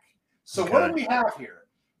pack. So what do we have here?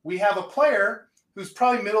 We have a player who's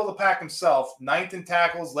probably middle of the pack himself, 9th in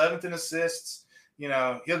tackles, 11th in assists. You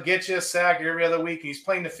know, he'll get you a sack every other week, and he's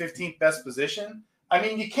playing the 15th best position. I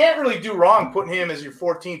mean, you can't really do wrong putting him as your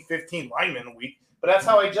 14th, 15th lineman a week, but that's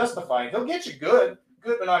how I justify it. He'll get you good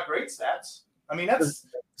but not great stats. I mean, that's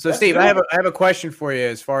Steve, good. I have a question for you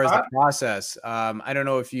as far as the process. I don't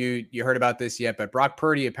know if you heard about this yet, but Brock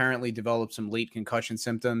Purdy apparently developed some late concussion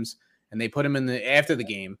symptoms, and they put him in after the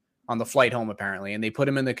game on the flight home apparently, and they put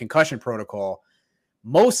him in the concussion protocol.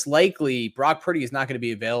 Most likely, Brock Purdy is not going to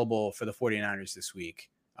be available for the 49ers this week,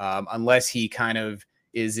 unless he kind of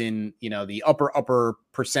is in, the upper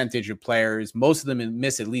percentage of players. Most of them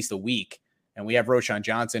miss at least a week. And we have Roschon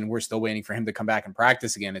Johnson. We're still waiting for him to come back and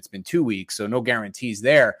practice again. It's been 2 weeks, so no guarantees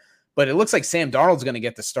there. But it looks like Sam Darnold's going to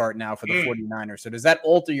get the start now for the 49ers. So does that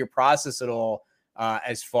alter your process at all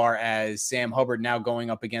as far as Sam Hubbard now going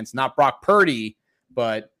up against not Brock Purdy,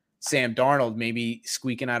 but Sam Darnold maybe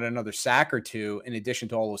squeaking out another sack or two in addition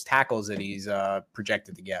to all those tackles that he's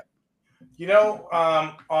projected to get?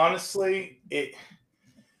 Honestly,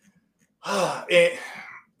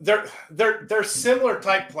 they're similar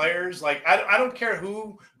type players. Like I don't care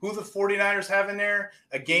who the 49ers have in there,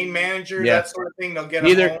 a game manager, that sort of thing. They'll get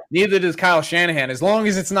neither does Kyle Shanahan. As long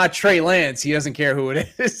as it's not Trey Lance, he doesn't care who it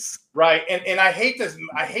is. Right. And I hate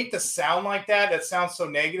to sound like that. That sounds so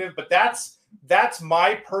negative, but that's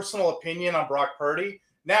my personal opinion on Brock Purdy.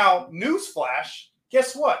 Now, newsflash,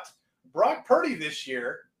 guess what? Brock Purdy this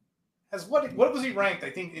year has what was he ranked? I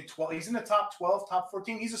think in 12. He's in the top 12, top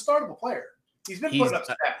 14. He's a startable player. He's putting up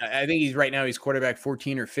stats. I think he's quarterback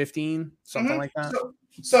 14 or 15, something like that.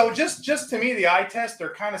 So just to me, the eye test,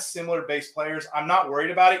 they're kind of similar base players. I'm not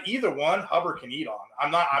worried about it. Either one, Hubbard can eat on.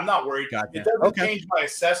 I'm not worried. Gotcha. It doesn't change my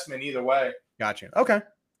assessment either way. Gotcha. Okay.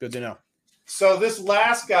 Good to know. So this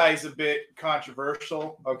last guy is a bit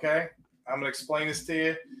controversial. Okay. I'm going to explain this to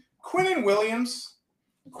you. Quinnen Williams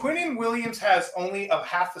has only a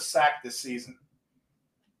half a sack this season.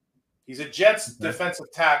 He's a Jets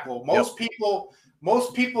defensive tackle. Most people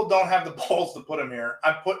don't have the balls to put him here.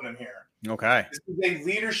 I'm putting him here. Okay. This is a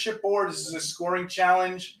leadership board. This is a scoring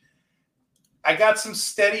challenge. I got some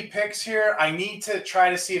steady picks here. I need to try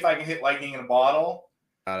to see if I can hit lightning in a bottle.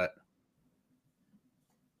 Got it.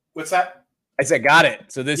 What's that? I said got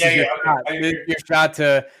it. So this is your shot. This is your shot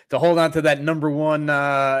to hold on to that number one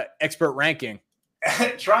expert ranking.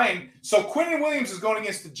 Trying. So Quinnen Williams is going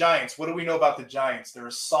against the Giants. What do we know about the Giants? They're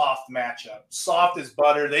a soft matchup. Soft as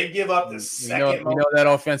butter. They give up the second. You know that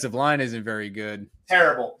offensive line isn't very good.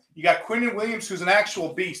 Terrible. You got Quinnen Williams, who's an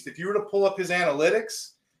actual beast. If you were to pull up his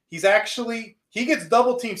analytics, he gets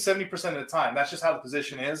double teamed 70% of the time. That's just how the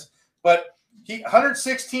position is. But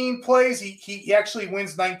 116 plays, he actually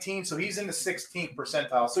wins 19, so he's in the 16th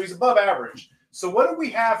percentile. So he's above average. So what do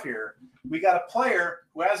we have here? We got a player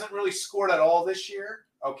who hasn't really scored at all this year,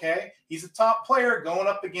 okay? He's a top player going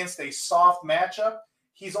up against a soft matchup.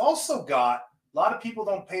 He's also got, a lot of people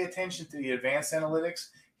don't pay attention to the advanced analytics.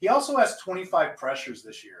 He also has 25 pressures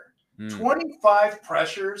this year. 25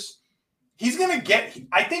 pressures. I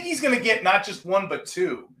think he's going to get not just one, but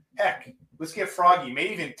 2. Heck, let's get froggy,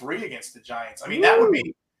 maybe even 3 against the Giants. I mean, that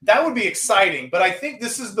would be exciting, but I think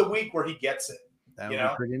this is the week where he gets it. That would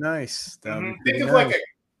be pretty nice. Think of like a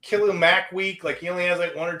Khalil Mack week, like he only has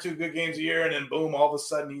like 1 or 2 good games a year, and then boom, all of a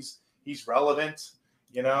sudden he's relevant,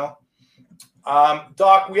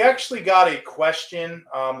 Doc, we actually got a question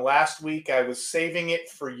last week. I was saving it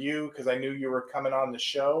for you because I knew you were coming on the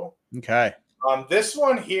show. Okay. This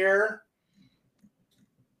one here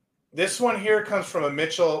comes from a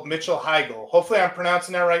Mitchell Heigl. Hopefully I'm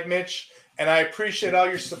pronouncing that right, Mitch. And I appreciate all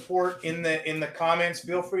your support in the comments.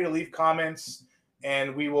 Feel free to leave comments,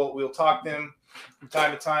 and we'll talk to them from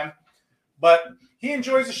time to time. But he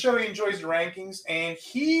enjoys the show. He enjoys the rankings, and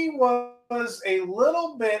he was a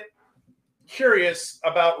little bit curious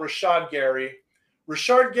about Rashad Gary.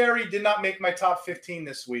 Rashad Gary did not make my top 15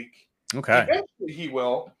 this week. Okay. Eventually he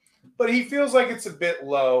will, but he feels like it's a bit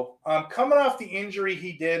low. Coming off the injury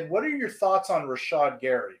he did, what are your thoughts on Rashad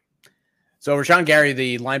Gary? So Rashawn Gary,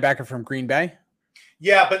 the linebacker from Green Bay?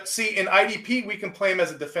 Yeah, but see, in IDP, we can play him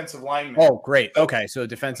as a defensive lineman. Oh, great. Okay, so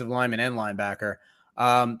defensive lineman and linebacker.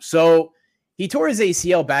 So he tore his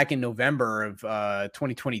ACL back in November of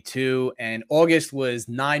 2022, and August was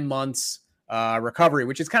 9 months recovery,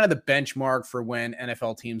 which is kind of the benchmark for when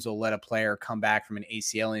NFL teams will let a player come back from an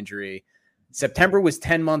ACL injury. September was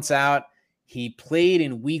 10 months out. He played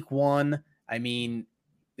in week 1. I mean,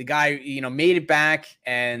 the guy, made it back,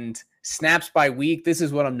 and snaps by week. This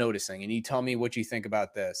is what I'm noticing. And you tell me what you think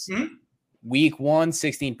about this. Mm-hmm. Week 1,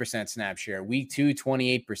 16% snap share. Week 2,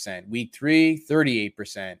 28%. Week 3,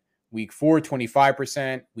 38%. Week 4,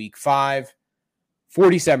 25%. Week 5,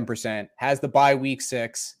 47%. Has the bye week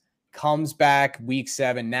 6. Comes back week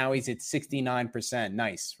 7. Now he's at 69%.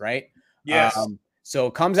 Nice, right? Yes. So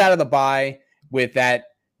comes out of the bye with that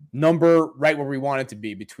number right where we want it to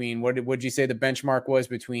be. Between what did you say the benchmark was?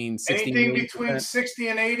 Between 60 anything and 80%? Between 60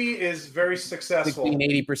 and 80 is very successful. 60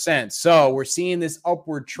 and 80%. So we're seeing this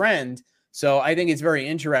upward trend. So I think it's very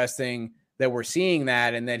interesting that we're seeing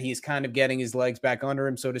that, and that he's kind of getting his legs back under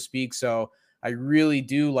him, so to speak. So I really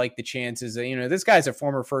do like the chances that, this guy's a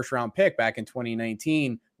former first-round pick back in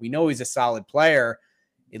 2019. We know he's a solid player.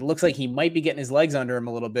 It looks like he might be getting his legs under him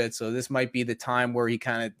a little bit. So this might be the time where he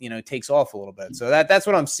kind of, takes off a little bit. So that's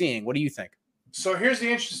what I'm seeing. What do you think? So here's the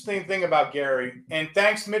interesting thing about Gary. And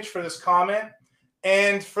thanks, Mitch, for this comment.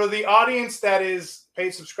 And for the audience that is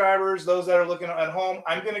paid subscribers, those that are looking at home,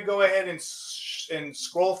 I'm going to go ahead and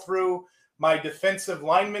scroll through my defensive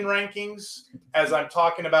lineman rankings as I'm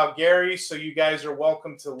talking about Gary. So you guys are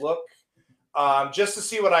welcome to look just to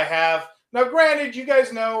see what I have. Now, granted, you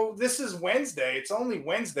guys know this is Wednesday. It's only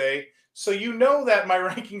Wednesday. So you know that my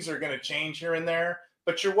rankings are going to change here and there.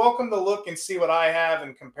 But you're welcome to look and see what I have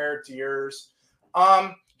and compare it to yours.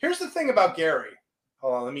 Here's the thing about Gary.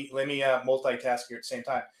 Hold on, let me multitask here at the same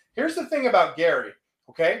time. Here's the thing about Gary,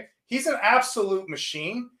 okay? He's an absolute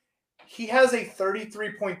machine. He has a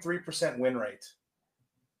 33.3% win rate.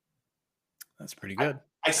 That's pretty good.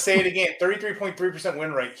 I say it again, 33.3%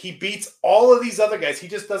 win rate. He beats all of these other guys. He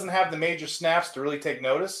just doesn't have the major snaps to really take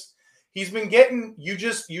notice. He's been getting, you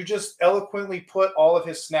just eloquently put all of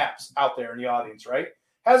his snaps out there in the audience, right?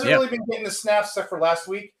 Hasn't really been getting the snaps except for last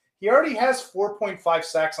week. He already has 4.5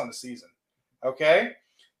 sacks on the season, okay?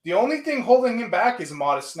 The only thing holding him back is a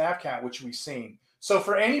modest snap count, which we've seen. So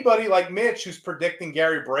for anybody like Mitch who's predicting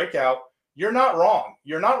Gary breakout, you're not wrong.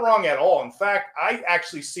 You're not wrong at all. In fact, I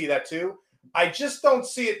actually see that too. I just don't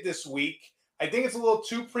see it this week. I think it's a little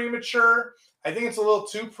too premature. I think it's a little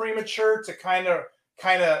too premature to kind of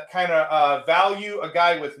value a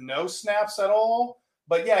guy with no snaps at all.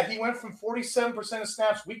 But yeah, he went from 47% of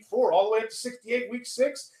snaps week 4 all the way up to 68 week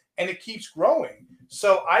 6, and it keeps growing.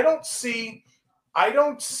 So I don't see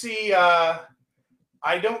a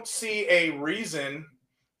reason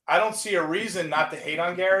not to hate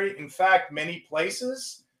on Gary. In fact, many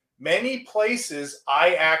places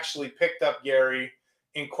I actually picked up Gary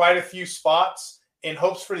in quite a few spots in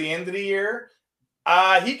hopes for the end of the year.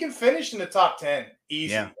 He can finish in the top 10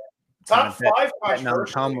 easy. Yeah. Top 5 betting on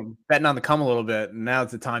the come a little bit. And now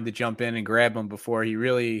it's the time to jump in and grab him before he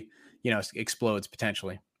really, explodes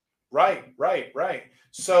potentially. Right.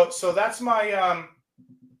 So that's my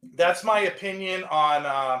opinion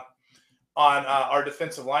on our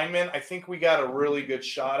defensive linemen. I think we got a really good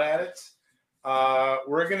shot at it.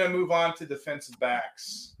 We're going to move on to defensive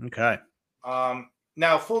backs. Okay.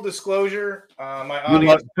 Now, full disclosure, my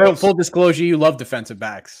audience. Full disclosure, you love defensive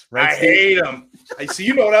backs, right? I hate them. So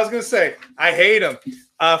you know what I was going to say. I hate them.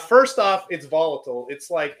 First off, it's volatile. It's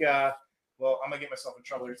like, I'm going to get myself in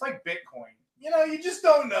trouble here. It's like Bitcoin. You just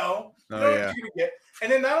don't know. You know what you're going to get. And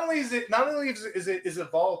then not only is it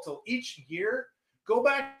volatile, each year, go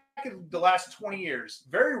back in the last 20 years.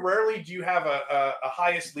 Very rarely do you have a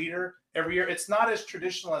highest leader every year. It's not as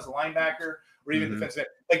traditional as a linebacker or even defensive.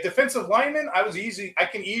 Like defensive linemen, I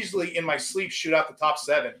can easily in my sleep shoot out the top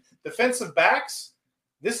 7. Defensive backs,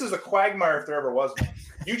 this is a quagmire if there ever was one.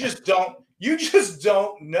 You just don't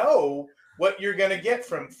know what you're going to get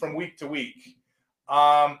from week to week.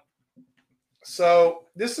 So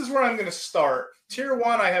this is where I'm going to start. Tier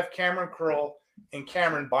 1, I have Cameron Curl and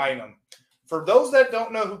Cameron Bynum. For those that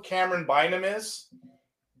don't know who Cameron Bynum is,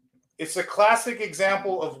 it's a classic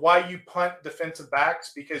example of why you punt defensive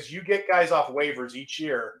backs, because you get guys off waivers each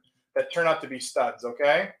year that turn out to be studs,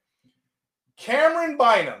 okay? Cameron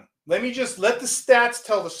Bynum, let the stats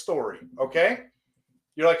tell the story, okay?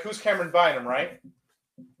 You're like, who's Cameron Bynum, right?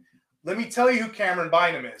 Let me tell you who Cameron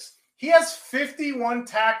Bynum is. He has 51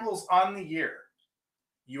 tackles on the year.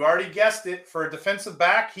 You already guessed it. For a defensive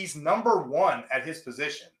back, he's number 1 at his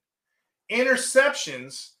position.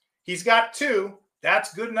 Interceptions, he's got 2.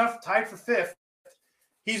 That's good enough, tied for 5th.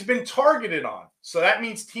 He's been targeted on. So that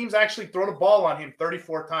means teams actually throw the ball on him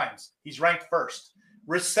 34 times. He's ranked 1st.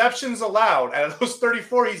 Receptions allowed. Out of those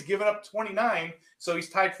 34, he's given up 29. So he's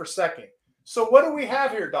tied for 2nd. So what do we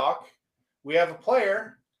have here, Doc? we have a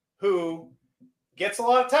player who gets a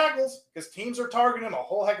lot of tackles because teams are targeting him a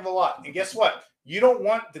whole heck of a lot. And guess what? You don't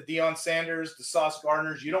want the Deion Sanders, the Sauce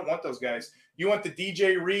Gardners. You don't want those guys. You want the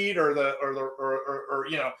DJ Reed or the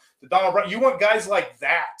Donald Brown. You want guys like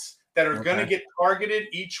that are going to get targeted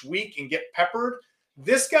each week and get peppered.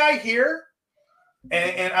 This guy here,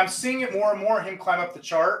 and I'm seeing it more and more, him climb up the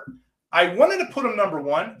chart. I wanted to put him number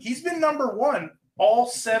one. He's been number one all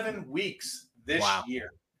 7 weeks this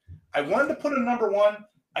year. I wanted to put him number one.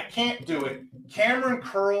 I can't do it. Cameron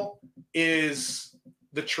Curl is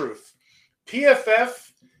the truth.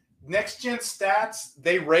 PFF, Next Gen Stats,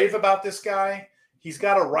 they rave about this guy. He's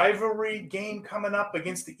got a rivalry game coming up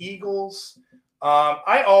against the Eagles.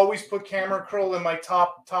 I always put Cameron Curl in my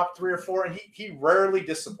top 3 or 4, and he rarely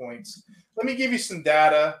disappoints. Let me give you some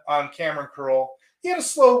data on Cameron Curl. He had a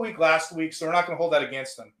slow week last week, so we're not going to hold that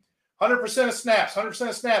against him. 100% of snaps, 100%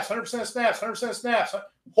 of snaps, 100% of snaps, 100% of snaps,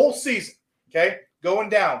 whole season, okay? Going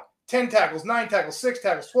down. 10 tackles, 9 tackles, 6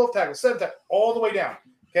 tackles, 12 tackles, 7 tackles, all the way down,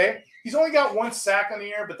 okay? He's only got 1 sack on the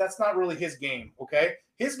year, but that's not really his game, okay?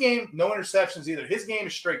 His game, no interceptions either. His game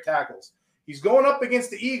is straight tackles. He's going up against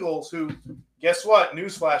the Eagles who, guess what?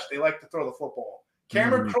 Newsflash, they like to throw the football.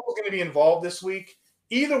 Cameron Curl is going to be involved this week.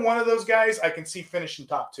 Either one of those guys I can see finishing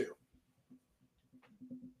top 2.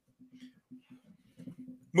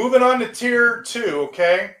 Moving on to tier 2,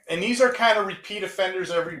 okay? And these are kind of repeat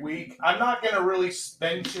offenders every week. I'm not going to really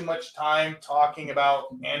spend too much time talking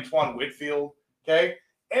about Antoine Whitfield, okay?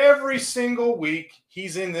 Every single week,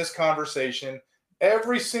 he's in this conversation.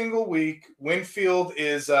 Every single week, Winfield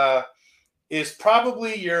is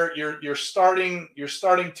probably your starting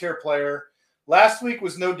tier player. Last week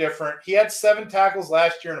was no different. He had 7 tackles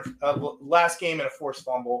last year in last game in a forced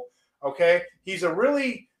fumble. Okay, he's a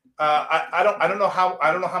really I don't know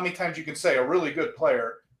how many times you can say a really good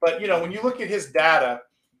player, but when you look at his data,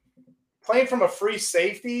 playing from a free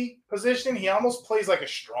safety position, he almost plays like a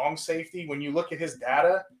strong safety. When you look at his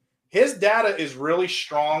data is really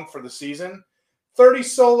strong for the season. 30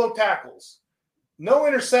 solo tackles, no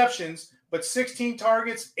interceptions, but 16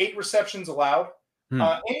 targets, 8 receptions allowed.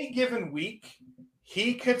 Any given week,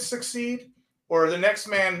 he could succeed, or the next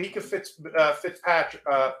man, Mika Fitzpatrick.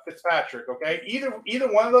 Okay, either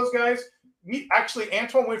one of those guys. Actually,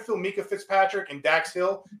 Antoine Winfield, Mika Fitzpatrick, and Dax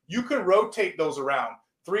Hill. You could rotate those around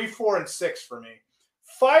 3, 4, and 6 for me.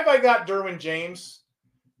 5, I got Derwin James.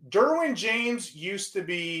 Derwin James used to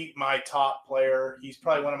be my top player. He's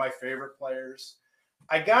probably one of my favorite players.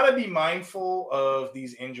 I got to be mindful of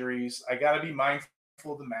these injuries. I got to be mindful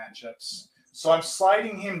of the matchups. So I'm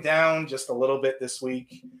sliding him down just a little bit this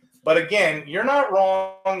week. But again, you're not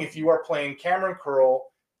wrong if you are playing Cameron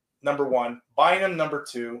Curl, number 1, Bynum, number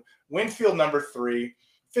 2, Winfield, number 3,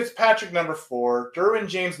 Fitzpatrick, number 4, Derwin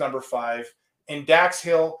James, number 5, and Dax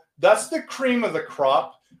Hill. That's the cream of the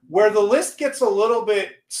crop. Where the list gets a little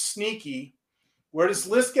bit sneaky, where this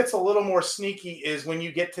list gets a little more sneaky is when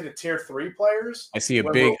you get to the tier 3 players. I see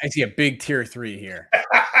a big tier 3 here.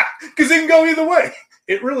 Because it can go either way.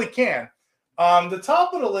 It really can. The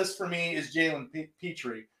top of the list for me is Jalen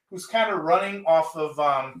Petrie, who's kind of running off of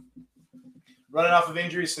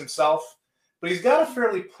injuries himself, but he's got a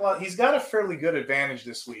fairly good advantage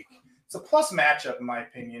this week. It's a plus matchup in my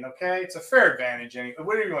opinion. Okay, it's a fair advantage.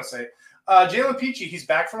 Whatever you want to say. Jalen Petrie, he's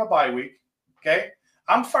back from a bye week. Okay,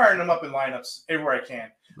 I'm firing him up in lineups everywhere I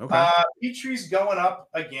can. Okay. Petrie's going up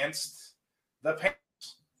against the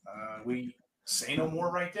Panthers. We say no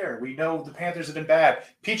more right there. We know the Panthers have been bad.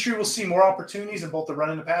 Petrie will see more opportunities in both the run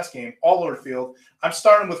and the pass game, all over the field. I'm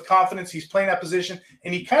starting with confidence. He's playing that position,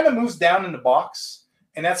 and he kind of moves down in the box,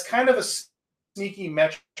 and that's kind of a sneaky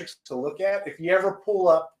metric to look at. If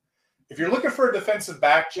you're looking for a defensive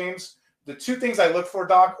back, James, the 2 things I look for,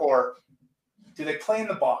 Doc, are do they play in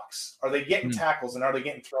the box? Are they getting tackles, and are they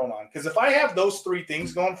getting thrown on? Because if I have those 3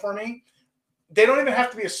 things going for me, they don't even have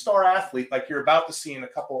to be a star athlete like you're about to see in a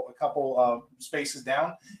couple spaces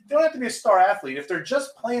down. They don't have to be a star athlete. If they're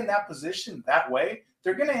just playing that position that way,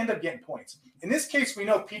 they're going to end up getting points. In this case, we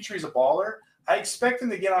know Petrie's a baller. I expect him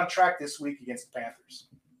to get on track this week against the Panthers.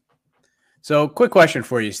 So quick question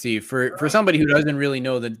for you, Steve. For somebody who doesn't really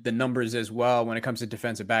know the numbers as well when it comes to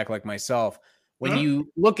defensive back like myself, when you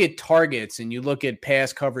look at targets and you look at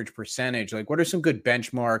pass coverage percentage, like what are some good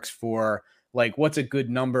benchmarks for – like what's a good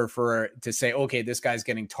number to say, okay, this guy's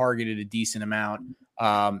getting targeted a decent amount,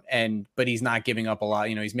 but he's not giving up a lot.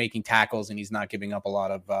 He's making tackles and he's not giving up a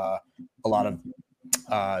lot of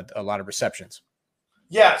receptions.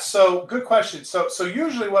 Yeah. So good question. So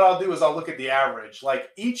usually what I'll do is I'll look at the average. Like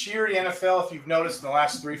each year in the NFL, if you've noticed in the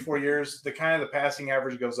last 3-4 years, the passing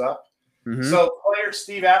average goes up. Mm-hmm. So player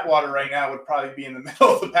Steve Atwater right now would probably be in the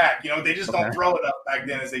middle of the pack. They just don't throw it up back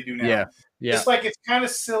then as they do now. Yeah. Just like it's kind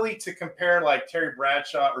of silly to compare like Terry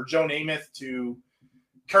Bradshaw or Joe Namath to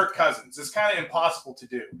Kirk Cousins. It's kind of impossible to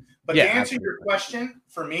do. But to answer your question,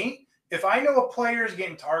 for me, if I know a player is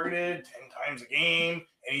getting targeted 10 times a game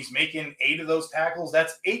and he's making 8 of those tackles,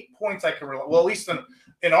 that's 8 points I can rely. Well, at least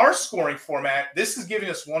in our scoring format, this is giving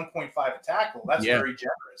us 1.5 a tackle. That's very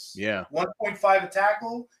generous. Yeah. 1.5 a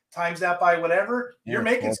tackle, times that by whatever, you're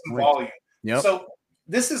making some volume. Yep. So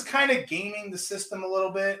this is kind of gaming the system a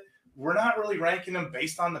little bit. We're not really ranking them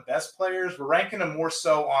based on the best players. We're ranking them more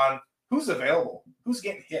so on who's available, who's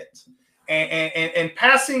getting hit. And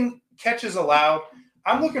passing catches allowed,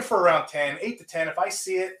 I'm looking for around 10, 8 to 10. If I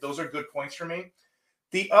see it, those are good points for me.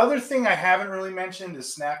 The other thing I haven't really mentioned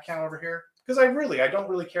is snap count over here, because I don't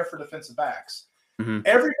really care for defensive backs. Mm-hmm.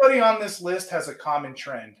 Everybody on this list has a common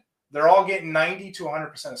trend. They're all getting 90 to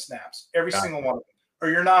 100% of snaps, every single one of them. Or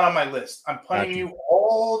you're not on my list. I'm punting you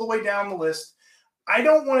all the way down the list. I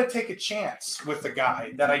don't want to take a chance with the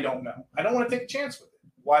guy that I don't know. I don't want to take a chance with it.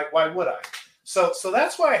 Why would I? So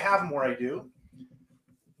that's why I have them where I do.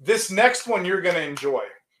 This next one you're going to enjoy.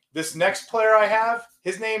 This next player I have,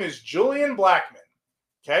 his name is Julian Blackman.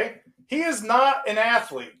 Okay? He is not an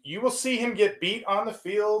athlete. You will see him get beat on the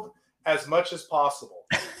field as much as possible.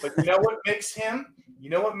 But you know what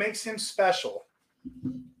makes him special?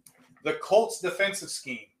 The Colts defensive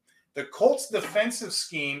scheme. The Colts defensive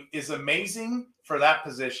scheme is amazing for that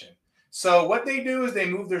position. So what they do is they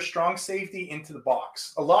move their strong safety into the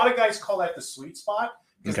box. A lot of guys call that the sweet spot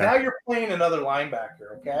because now you're playing another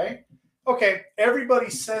linebacker, okay? Okay, everybody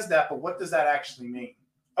says that, but what does that actually mean?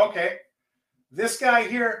 Okay, this guy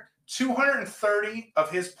here, 230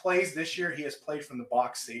 of his plays this year, he has played from the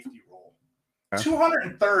box safety role.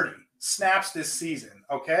 230 snaps this season,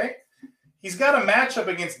 okay? He's got a matchup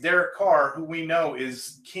against Derek Carr, who we know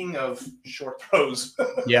is king of short throws.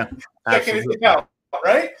 Yeah, checking it out,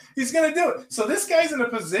 right? He's going to do it. So this guy's in a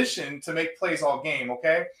position to make plays all game,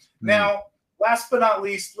 okay? Now, last but not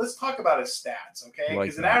least, let's talk about his stats, okay?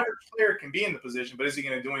 Because an average player can be in the position, but is he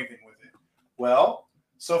going to do anything with it? Well,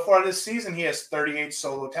 so far this season, he has 38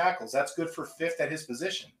 solo tackles. That's good for 5th at his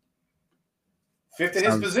position. 5th at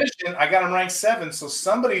his position, I got him ranked 7, so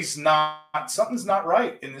something's not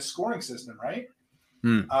right in this scoring system, right?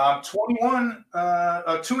 21, 2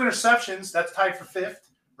 interceptions, that's tied for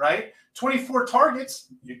 5th, right? 24 targets,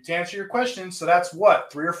 to answer your question, so that's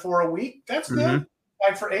what, 3 or 4 a week? That's good.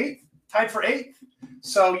 Tied for 8th.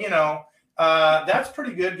 So, that's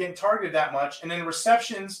pretty good, getting targeted that much. And then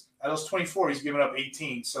receptions, at those 24, he's given up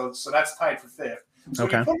 18, so that's tied for 5th. So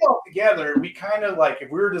when you put it all together, we kind of like,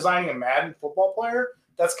 if we were designing a Madden football player,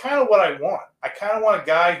 that's kind of what I want. I kind of want a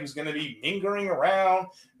guy who's going to be lingering around,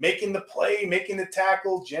 making the play, making the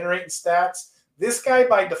tackle, generating stats. This guy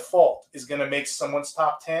by default is going to make someone's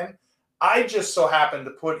top 10. I just so happen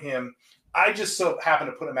to put him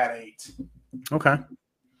at 8. Okay.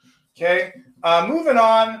 Moving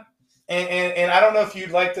on. And I don't know if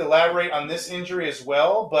you'd like to elaborate on this injury as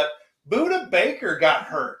well, but Budda Baker got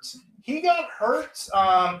hurt. He got hurt.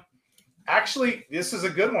 Actually, this is a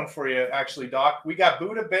good one for you, actually, Doc. We got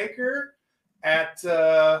Budda Baker at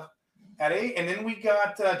 8, and then we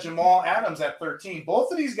got Jamal Adams at 13.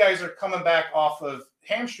 Both of these guys are coming back off of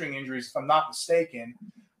hamstring injuries, if I'm not mistaken.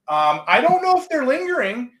 I don't know if they're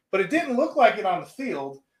lingering, but it didn't look like it on the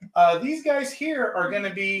field. These guys here are going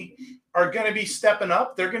to be stepping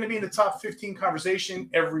up. They're going to be in the top 15 conversation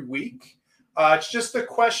every week. It's just a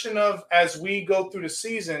question of, as we go through the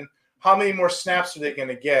season, how many more snaps are they going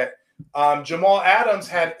to get? Jamal Adams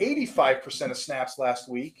had 85% of snaps last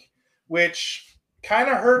week, which kind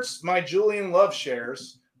of hurts my Julian Love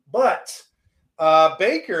shares. But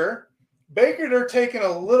Baker, they're taking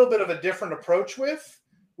a little bit of a different approach with.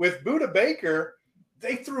 With Budda Baker,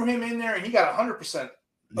 they threw him in there, and he got 100% of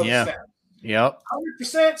the snaps. Yep.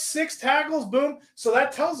 100%, 6 tackles, boom. So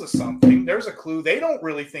that tells us something. There's a clue. They don't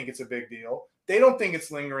really think it's a big deal. They don't think it's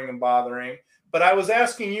lingering and bothering. But I was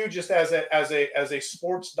asking you, just as a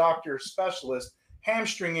sports doctor specialist,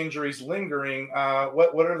 hamstring injuries lingering.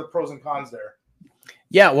 What are the pros and cons there?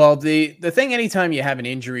 Yeah, well, the thing, anytime you have an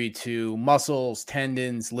injury to muscles,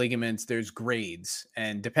 tendons, ligaments, there's grades.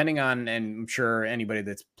 And depending on, and I'm sure anybody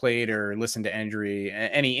that's played or listened to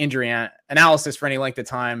any injury analysis for any length of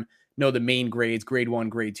time know the main grades: grade 1,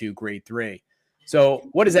 grade 2, grade 3. So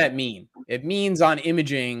what does that mean? It means on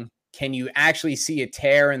imaging, can you actually see a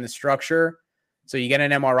tear in the structure? So you get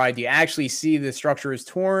an MRI, do you actually see the structure is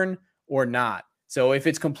torn or not? So if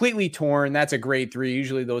it's completely torn, that's a grade 3.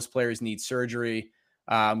 Usually those players need surgery.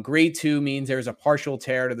 Grade 2 means there's a partial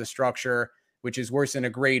tear to the structure. which is worse than a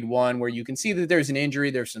grade 1, where you can see that there's an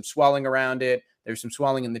injury, there's some swelling around it, there's some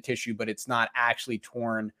swelling in the tissue, but it's not actually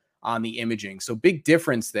torn on the imaging. So big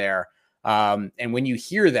difference there. And when you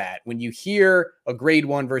hear that, when you hear a grade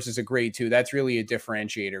 1 versus a grade 2, that's really a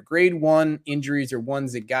differentiator. Grade 1 injuries are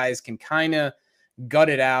ones that guys can kind of gut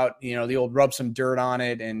it out, the old rub some dirt on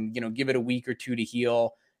it and, give it a week or two to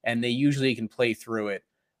heal, and they usually can play through it.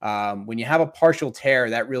 When you have a partial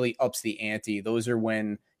tear, that really ups the ante. Those are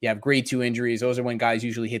when you have grade 2 injuries. Those are when guys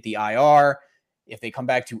usually hit the IR. If they come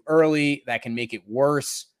back too early, that can make it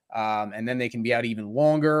worse. And then they can be out even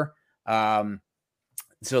longer.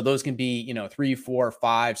 So those can be, 3, 4,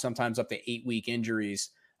 5, sometimes up to 8-week injuries.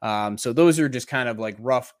 So those are just kind of like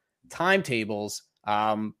rough timetables.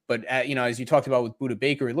 But as you talked about with Budda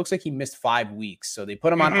Baker, it looks like he missed 5 weeks. So they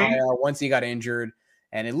put him on IR once he got injured,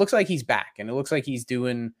 and it looks like he's back, and it looks like he's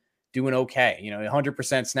doing okay.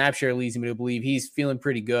 100% snap share leads me to believe he's feeling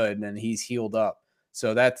pretty good and he's healed up.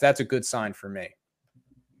 So that's a good sign for me.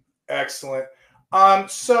 Excellent.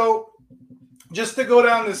 So just to go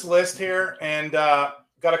down this list here, and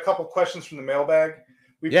got a couple questions from the mailbag.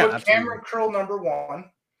 We put absolutely. Cameron Curl number 1,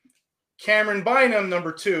 Cameron Bynum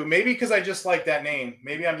number 2. Maybe because I just like that name.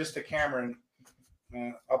 Maybe I'm just a Cameron.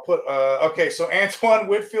 I'll put okay. So Antoine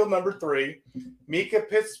Whitfield number 3, Mika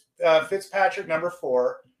Fitzpatrick number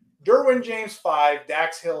 4, Derwin James 5,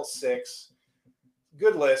 Dax Hill 6.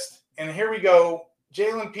 Good list. And here we go.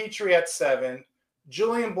 Jalen Petrie at 7,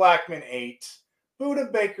 Julian Blackmon 8,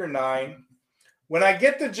 Budda Baker 9. When I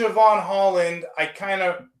get to Javon Holland, I kind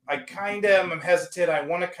of am hesitant. I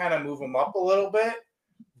want to kind of move him up a little bit,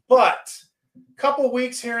 but a couple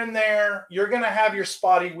weeks here and there, you're going to have your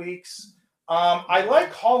spotty weeks. I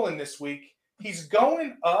like Holland this week. He's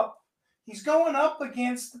going up. He's going up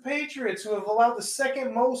against the Patriots, who have allowed the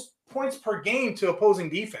second most points per game to opposing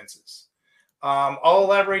defenses. I'll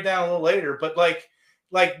elaborate down a little later, but like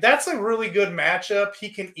that's a really good matchup. He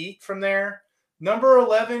can eat from there. Number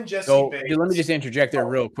 11, Jesse Bates. Let me just interject there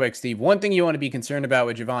real quick, Steve. One thing you want to be concerned about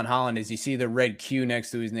with Javon Holland is you see the red Q next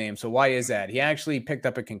to his name. So why is that? He actually picked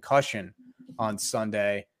up a concussion on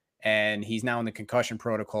Sunday, and he's now in the concussion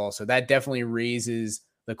protocol. So that definitely raises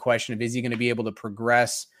the question of, is he going to be able to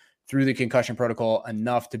progress through the concussion protocol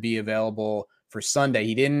enough to be available for Sunday?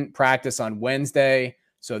 He didn't practice on Wednesday.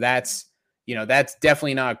 So that's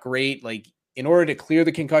definitely not great. Like, in order to clear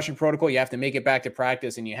the concussion protocol, you have to make it back to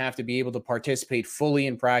practice, and you have to be able to participate fully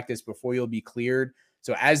in practice before you'll be cleared.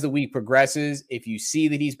 So as the week progresses, if you see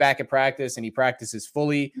that he's back at practice and he practices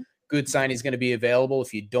fully, good sign he's going to be available.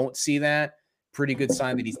 If you don't see that, pretty good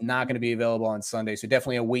sign that he's not going to be available on Sunday. So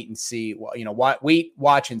definitely a wait and see, wait,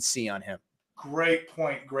 watch and see on him. Great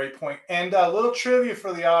point. Great point. And a little trivia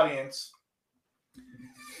for the audience.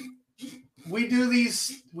 We do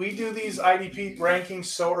these IDP rankings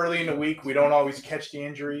so early in the week. We don't always catch the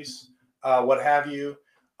injuries, what have you.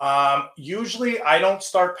 Usually I don't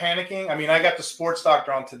start panicking. I mean, I got the sports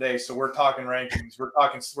doctor on today, so we're talking rankings. We're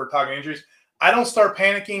talking injuries. I don't start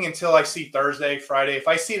panicking until I see Thursday, Friday. If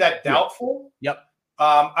I see that doubtful,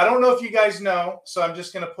 I don't know if you guys know, so I'm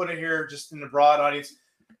just going to put it here just in the broad audience.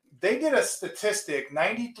 They did a statistic,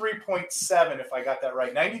 93.7, if I got that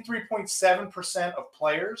right, 93.7% of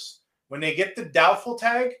players, when they get the doubtful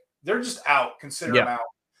tag, they're just out, consider them out.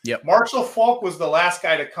 Yep. Marshall Faulk was the last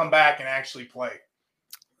guy to come back and actually play.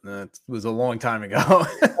 That was a long time ago.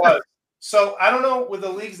 It was. So I don't know, with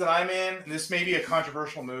the leagues that I'm in, and this may be a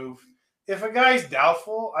controversial move. If a guy's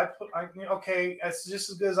doubtful, okay, that's just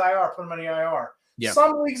as good as IR. Put him on the IR. Yep.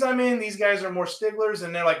 Some leagues I'm in, these guys are more sticklers,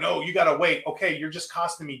 and they're like, "No, you got to wait." Okay, you're just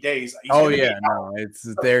costing me days. I'm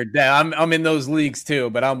in those leagues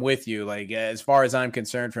too, but I'm with you. Like, as far as I'm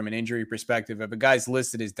concerned, from an injury perspective, if a guy's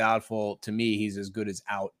listed as doubtful, to me, he's as good as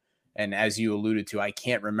out. And as you alluded to, I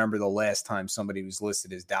can't remember the last time somebody was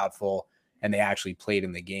listed as doubtful and they actually played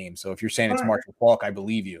in the game. So if you're saying it's Marshall Faulk, I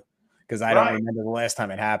believe you, because I don't remember the last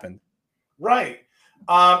time it happened. Right.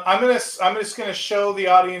 I'm just gonna show the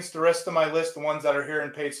audience the rest of my list, the ones that are here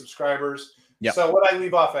and paid subscribers. Yep. So what I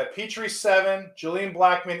leave off at: Petrie 7, Julian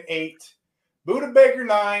Blackmon 8, Budda Baker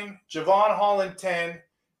 9, Javon Holland 10,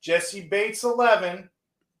 Jesse Bates 11,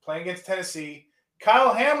 playing against Tennessee,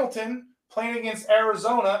 Kyle Hamilton playing against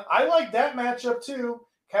Arizona. I like that matchup too.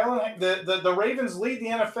 The Ravens lead the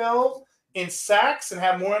NFL in sacks and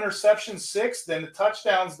have more interceptions, 6, than the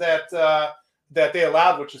touchdowns that they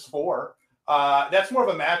allowed, which is 4. That's more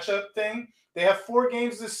of a matchup thing. They have 4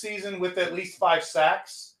 games this season with at least 5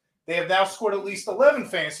 sacks. They have now scored at least 11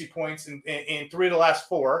 fantasy points in 3 of the last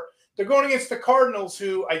 4. They're going against the Cardinals,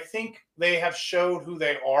 who I think they have showed who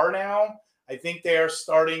they are now. I think they are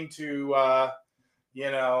starting to,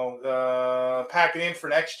 pack it in for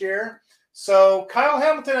next year. So Kyle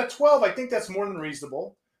Hamilton at 12, I think that's more than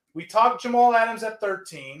reasonable. We talked Jamal Adams at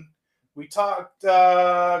 13. We talked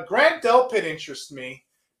Grant Delpit interests me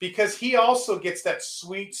because he also gets that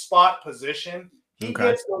sweet spot position. He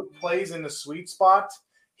gets those plays in the sweet spot.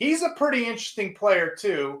 He's a pretty interesting player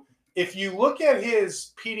too. If you look at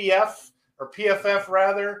his PDF or PFF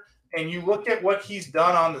rather, and you look at what he's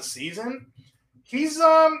done on the season, he's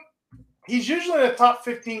usually in the top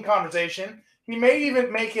 15 conversation. He may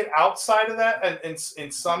even make it outside of that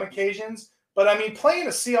in some occasions. But, I mean, playing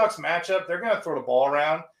a Seahawks matchup, they're going to throw the ball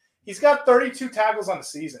around. He's got 32 tackles on the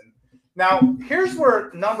season. Now, here's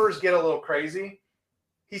where numbers get a little crazy.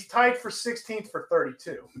 He's tied for 16th for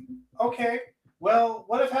 32. Okay, well,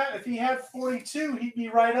 what if he had 42? He'd be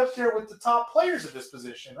right up there with the top players at this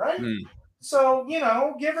position, right? So,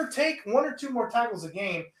 give or take 1 or 2 more tackles a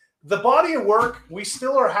game. The body of work, we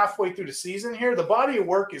still are halfway through the season here. The body of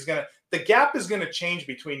work the gap is going to change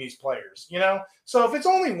between these players, So if it's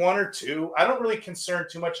only 1 or 2, I don't really concern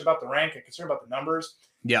too much about the rank. I'm concerned about the numbers.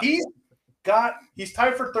 Yeah. He's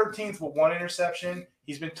tied for 13th with 1 interception.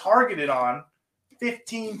 He's been targeted on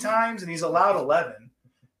 15 times and he's allowed 11.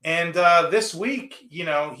 And this week,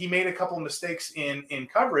 he made a couple of mistakes in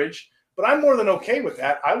coverage, but I'm more than okay with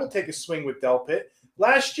that. I will take a swing with Delpit.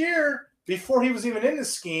 Last year, before he was even in the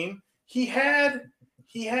scheme, he had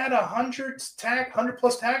 100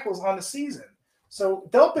 plus tackles on the season. So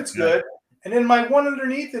Delpit's good. And then my one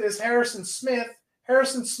underneath it is Harrison Smith.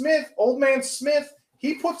 Harrison Smith, old man Smith,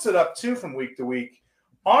 he puts it up too from week to week.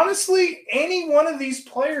 Honestly, any one of these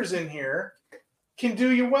players in here can do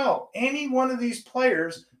you well. Any one of these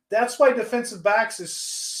players. That's why defensive backs is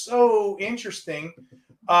so interesting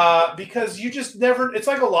because you just never – it's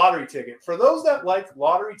like a lottery ticket. For those that like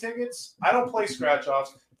lottery tickets, I don't play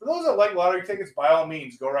scratch-offs. For those that like lottery tickets, by all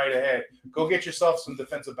means, go right ahead. Go get yourself some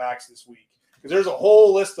defensive backs this week because there's a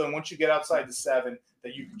whole list of them once you get outside the 7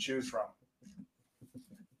 that you can choose from.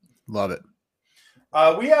 Love it.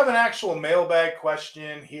 We have an actual mailbag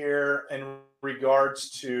question here in regards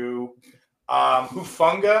to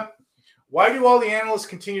Hufanga. Why do all the analysts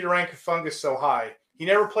continue to rank Hufanga so high? He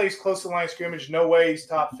never plays close to the line of scrimmage. No way he's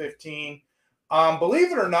top 15.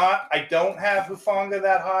 Believe it or not, I don't have Hufanga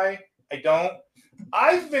that high. I don't.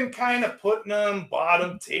 I've been kind of putting him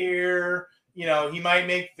bottom tier. He might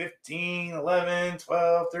make 15, 11,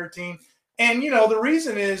 12, 13. And, the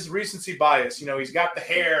reason is recency bias. He's got the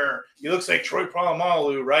hair. He looks like Troy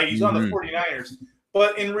Polamalu, right? He's on the 49ers.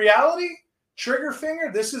 But in reality, trigger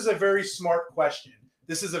finger, this is a very smart question.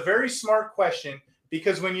 This is a very smart question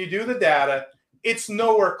because when you do the data, it's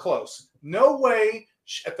nowhere close. No way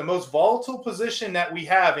at the most volatile position that we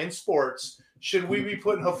have in sports should we be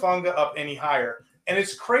putting Hufanga up any higher. And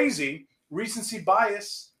it's crazy. Recency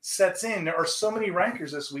bias sets in. There are so many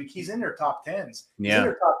rankers this week. He's in their top 10s. He's in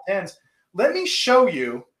their top 10s. Let me show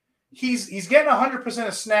you. He's getting 100%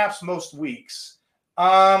 of snaps most weeks.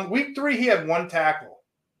 Week 3, he had 1 tackle.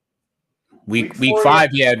 Week 5,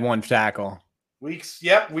 he had 1 tackle. Week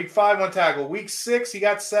 5, 1 tackle. Week 6, he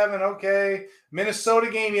got 7. Okay. Minnesota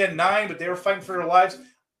game, he had 9, but they were fighting for their lives.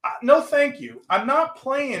 No, thank you. I'm not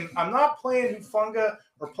playing Hufanga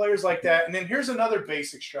or players like that. And then here's another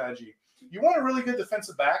basic strategy. You want a really good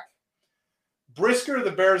defensive back? Brisker of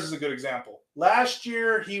the Bears is a good example. Last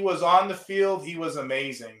year, he was on the field. He was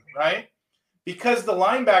amazing, right? Because the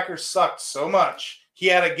linebackers sucked so much, he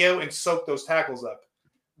had to go and soak those tackles up.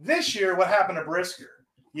 This year, what happened to Brisker?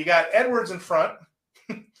 You got Edwards in front,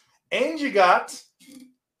 and you got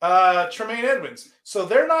Tremaine Edmonds. So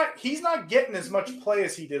he's not getting as much play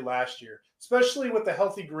as he did last year, especially with the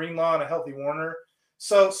healthy Greenlaw and a healthy Warner.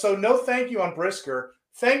 So no thank you on Brisker.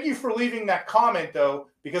 Thank you for leaving that comment, though,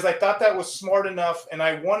 because I thought that was smart enough, and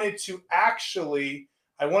I wanted to actually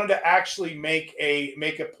make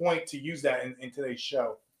a point to use that in today's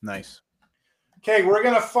show. Nice. Okay, we're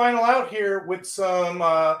going to final out here with some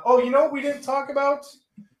what we didn't talk about?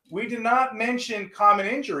 We did not mention common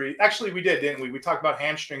injury. Actually, we did, didn't we? We talked about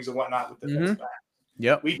hamstrings and whatnot with defensive back.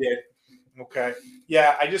 Yep. We did. Okay.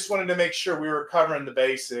 Yeah, I just wanted to make sure we were covering the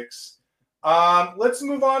basics. Let's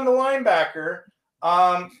move on to linebacker.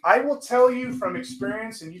 I will tell you from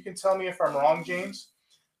experience, and you can tell me if I'm wrong, James.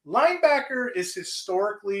 Linebacker is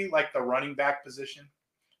historically like the running back position.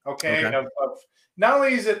 Okay. Not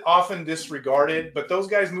only is it often disregarded, but those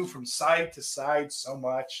guys move from side to side so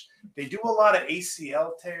much. They do a lot of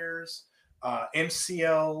ACL tears,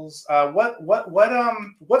 MCLs.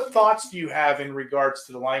 What thoughts do you have in regards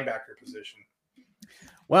to the linebacker position?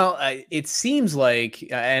 Well, it seems like,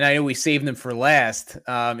 and I know we saved them for last,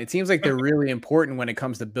 it seems like they're really important when it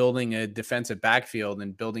comes to building a defensive backfield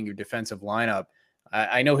and building your defensive lineup.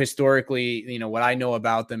 I know historically, what I know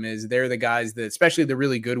about them is they're the guys that, especially the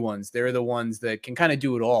really good ones, they're the ones that can kind of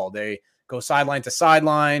do it all. They go sideline to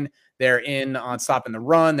sideline. They're in on stopping the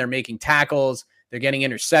run. They're making tackles. They're getting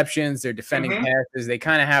interceptions. They're defending passes. They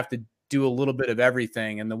kind of have to do a little bit of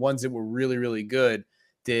everything. And the ones that were really, really good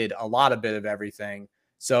did a lot of bit of everything.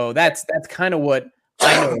 So that's kind of what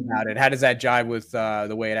I know about it. How does that jive with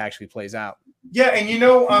the way it actually plays out? Yeah,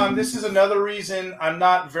 and this is another reason I'm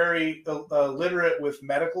not very literate with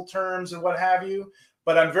medical terms and what have you,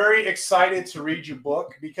 but I'm very excited to read your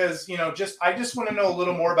book because, I just want to know a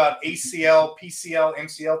little more about ACL, PCL,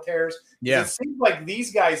 MCL tears. Yeah. It seems like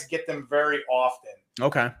these guys get them very often.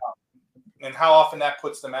 Okay. And how often that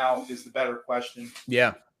puts them out is the better question.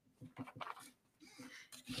 Yeah.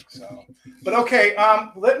 So, but okay,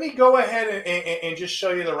 let me go ahead and just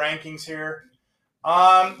show you the rankings here.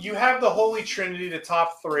 You have the Holy Trinity, the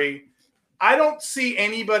top 3. I don't see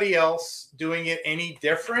anybody else doing it any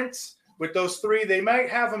different with those 3. They might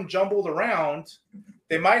have them jumbled around.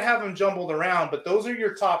 But those are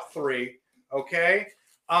your top 3. Okay.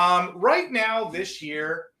 Right now, this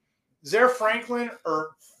year, Zaire Franklin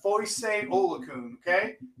or Foyce Olakun.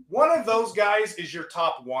 Okay. One of those guys is your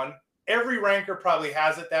top 1. Every ranker probably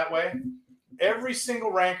has it that way. Every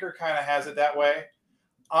single ranker kind of has it that way.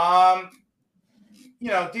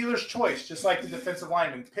 Dealer's choice, just like the defensive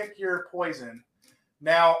lineman. Pick your poison.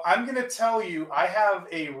 Now, I'm going to tell you, I have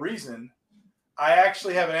a reason. I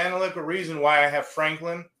actually have an analytical reason why I have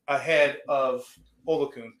Franklin ahead of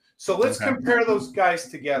Olakun. So let's compare those guys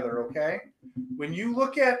together, okay? When you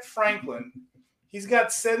look at Franklin, he's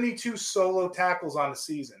got 72 solo tackles on the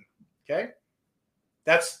season, okay?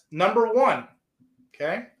 That's number 1,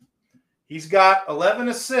 okay? He's got 11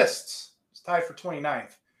 assists. He's tied for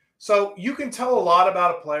 29th. So you can tell a lot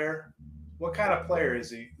about a player. What kind of player is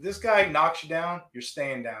he? This guy knocks you down, you're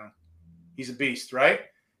staying down. He's a beast, right?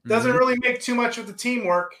 Doesn't really make too much of the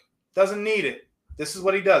teamwork. Doesn't need it. This is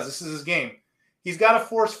what he does. This is his game. He's got a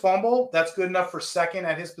forced fumble. That's good enough for second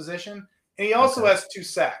at his position. And he also has 2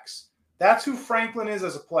 sacks. That's who Franklin is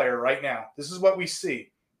as a player right now. This is what we see,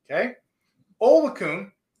 okay?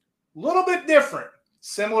 Olakun, a little bit different.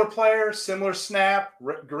 Similar player, similar snap,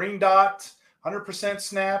 green dot, 100%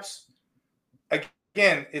 snaps.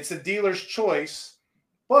 Again, it's a dealer's choice.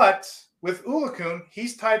 But with Olakun,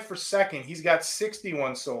 he's tied for second. He's got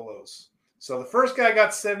 61 solos. So the first guy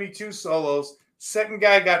got 72 solos. Second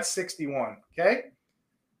guy got 61, okay?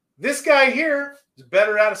 This guy here is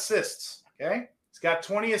better at assists, okay? He's got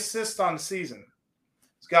 20 assists on the season.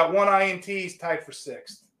 He's got 1 INT. He's tied for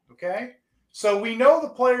 6th, okay? So we know the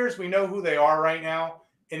players. We know who they are right now.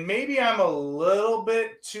 And maybe I'm a little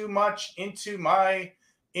bit too much into my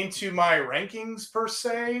rankings per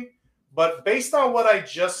se. But based on what I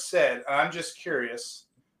just said, I'm just curious.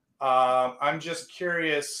 Based on what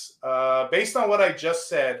I just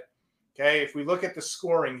said, okay, if we look at the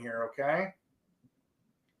scoring here, okay,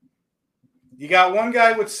 you got one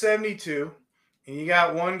guy with 72, and you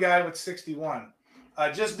got one guy with 61.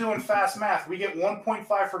 Just doing fast math, we get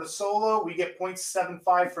 1.5 for the solo, we get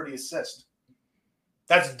 0.75 for the assist.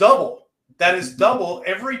 That's double. That is double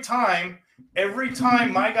every time. Every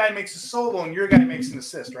time my guy makes a solo and your guy makes an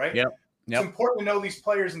assist, right? Yep. It's important to know these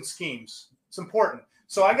players and schemes. It's important.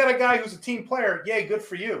 So I got a guy who's a team player. Yay, good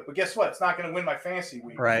for you. But guess what? It's not going to win my fantasy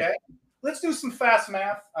week. Right. Okay? Let's do some fast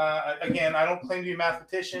math. Again, I don't claim to be a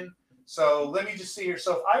mathematician. So let me just see here.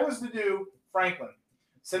 So if I was to do Franklin,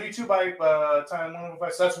 72 by time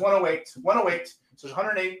 105, so that's 108. 108. So it's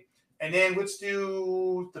 108. And then let's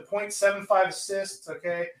do the 0.75 assists.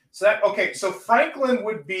 Okay. So Franklin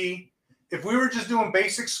would be, if we were just doing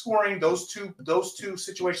basic scoring, those two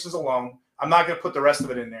situations alone, I'm not going to put the rest of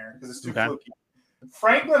it in there because it's too fluky.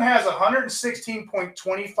 Franklin has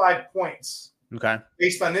 116.25 points. Okay.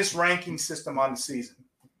 Based on this ranking system on the season.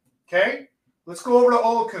 Okay. Let's go over to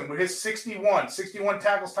Olakun with his 61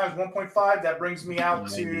 tackles times 1.5. That brings me out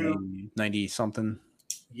to 90 something.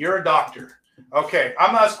 You're a doctor. Okay.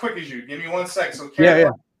 I'm not as quick as you. Give me 1 second. So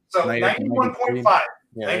So 91.5.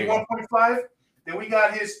 91.5. Then we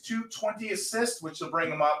got his 220 assists, which will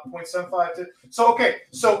bring him up 0.75 to. So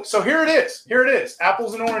So here it is. Here it is.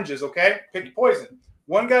 Apples and oranges. Okay. Pick your poison.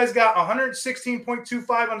 One guy's got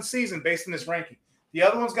 116.25 on the season based on this ranking. The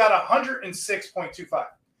other one's got 106.25.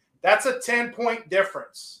 That's a 10-point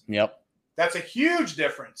difference. Yep. That's a huge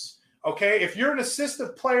difference. Okay. If you're an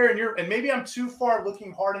assistive player and maybe I'm too far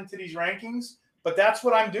looking hard into these rankings, but that's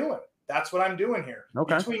what I'm doing. That's what I'm doing here.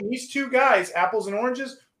 Okay. Between these two guys, apples and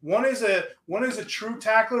oranges, one is a true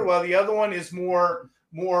tackler while the other one is more.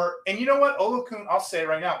 And you know what? Olakun, I'll say it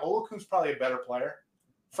right now, Olakun's probably a better player.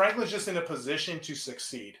 Franklin's just in a position to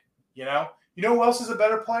succeed. You know, You know who else is a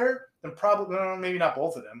better player? Than probably, maybe not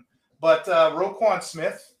both of them, but Roquan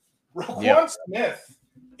Smith. Roquan Smith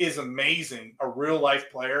is amazing, a real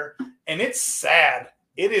life player, and it's sad.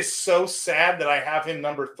 It is so sad that I have him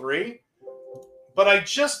number 3, but I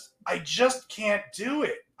just can't do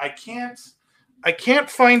it. I can't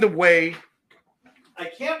find a way. I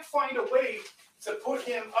can't find a way to put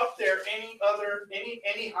him up there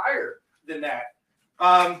any higher than that.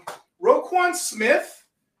 Roquan Smith.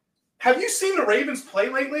 Have you seen the Ravens play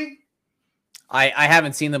lately? I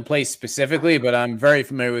haven't seen them play specifically, but I'm very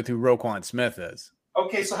familiar with who Roquan Smith is.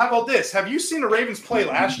 Okay, so how about this? Have you seen the Ravens play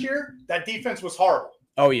last year? That defense was horrible.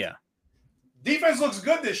 Oh, yeah. Defense looks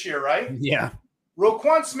good this year, right? Yeah.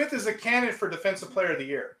 Roquan Smith is a candidate for Defensive Player of the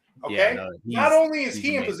Year. Okay? Yeah, no, not only is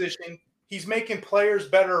he in position, he's making players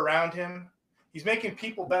better around him. He's making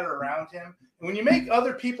people better around him. And when you make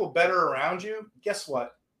other people better around you, guess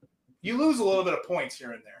what? You lose a little bit of points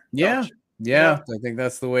here and there. Yeah. Yeah, I think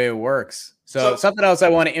that's the way it works. So something else I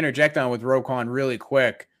want to interject on with Roquan really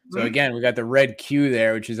quick. So again, we got the red Q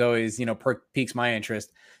there, which is always, piques my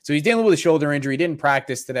interest. So he's dealing with a shoulder injury. He didn't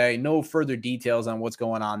practice today. No further details on what's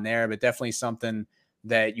going on there, but definitely something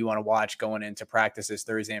that you want to watch going into practices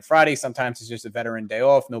Thursday and Friday. Sometimes it's just a veteran day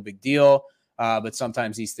off, no big deal. But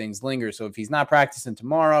sometimes these things linger. So if he's not practicing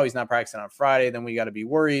tomorrow, he's not practicing on Friday, then we got to be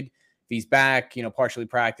worried. If he's back, partially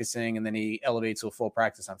practicing, and then he elevates to a full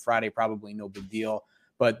practice on Friday, probably no big deal.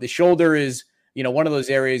 But the shoulder is, one of those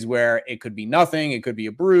areas where it could be nothing. It could be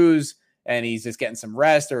a bruise and he's just getting some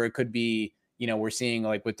rest, or it could be, we're seeing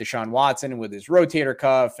like with Deshaun Watson with his rotator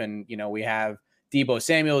cuff, and, we have Deebo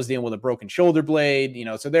Samuel's dealing with a broken shoulder blade,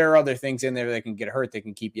 so there are other things in there that can get hurt. That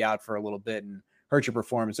can keep you out for a little bit and hurt your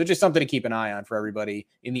performance. So just something to keep an eye on for everybody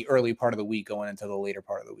in the early part of the week going into the later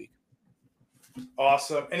part of the week.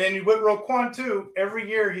 Awesome. And then with Roquan too, every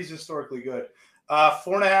year he's historically good.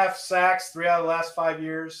 4.5 sacks, 3 out of the last 5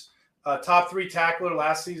 years. Top 3 tackler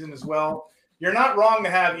last season as well. You're not wrong to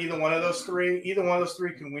have either one of those 3. Either one of those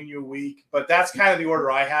 3 can win you a week, but that's kind of the order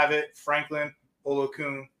I have it. Franklin,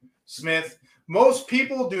 Olokun, Smith. Most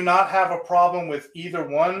people do not have a problem with either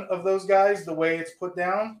one of those guys the way it's put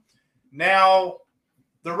down. Now,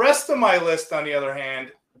 the rest of my list, on the other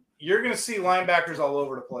hand, you're going to see linebackers all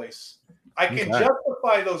over the place. I can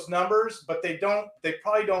justify those numbers, but they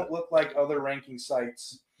probably don't look like other ranking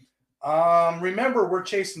sites. Remember, we're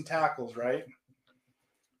chasing tackles, right?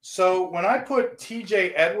 So when I put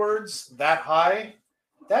TJ Edwards that high,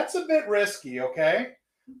 that's a bit risky, okay?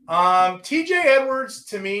 TJ Edwards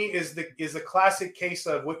to me is a classic case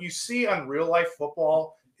of what you see on real life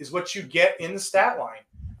football is what you get in the stat line.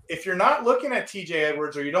 If you're not looking at TJ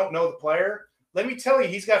Edwards or you don't know the player, let me tell you,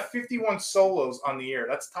 he's got 51 solos on the year.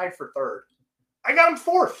 That's tied for 3rd. I got him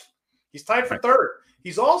 4th. He's tied for 3rd.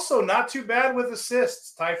 He's also not too bad with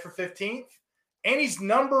assists, tied for 15th. And he's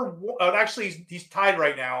number 1. Actually, he's tied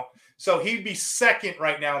right now. So he'd be 2nd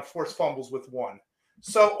right now in forced fumbles with 1.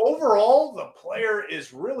 So overall, the player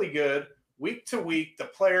is really good. Week to week, the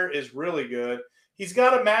player is really good. He's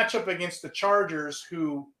got a matchup against the Chargers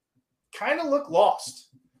who kind of look lost.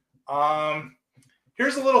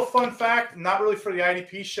 Here's a little fun fact, not really for the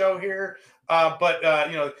IDP show here, but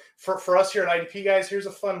for us here at IDP guys, here's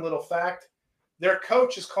a fun little fact. Their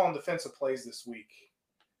coach is calling defensive plays this week.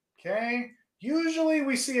 Okay? Usually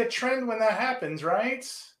we see a trend when that happens,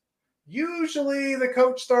 right? Usually the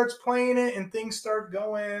coach starts playing it and things start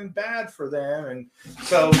going bad for them. And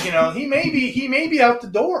so, he may be out the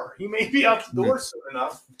door. He may be out the door soon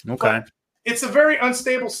enough. Okay. But it's a very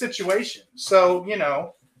unstable situation. So,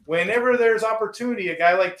 whenever there's opportunity, a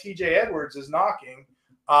guy like TJ Edwards is knocking.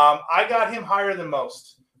 I got him higher than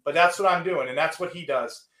most, but that's what I'm doing, and that's what he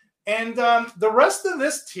does. And the rest of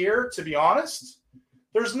this tier, to be honest,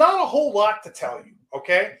 there's not a whole lot to tell you,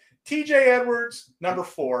 okay? TJ Edwards, number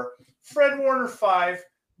 4. Fred Warner, 5.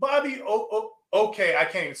 Bobby okay, I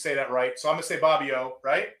can't even say that right, so I'm going to say Bobby O,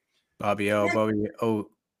 right? Bobby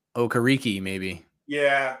Okariki, maybe.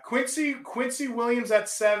 Yeah, Quincy Williams at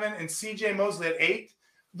 7 and CJ Mosley at 8.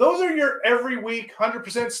 Those are your every week,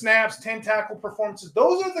 100% snaps, 10 tackle performances.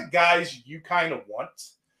 Those are the guys you kind of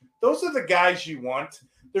want. Those are the guys you want.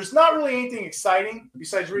 There's not really anything exciting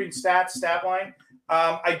besides reading stat line.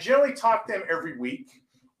 I generally talk to them every week.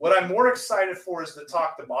 What I'm more excited for is to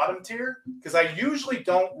talk the bottom tier because I usually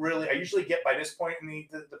get by this point in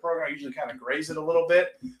the program, I usually kind of graze it a little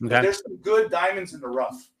bit. Okay. But there's some good diamonds in the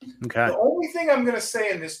rough. Okay. The only thing I'm going to say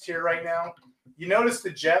in this tier right now, you notice the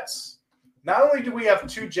Jets. Not only do we have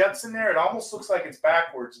 2 Jets in there, it almost looks like it's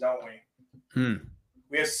backwards, don't we?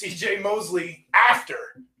 We have CJ Mosley after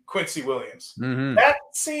Quincy Williams. Mm-hmm. That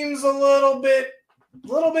seems a little bit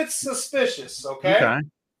suspicious, okay?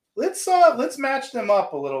 let's match them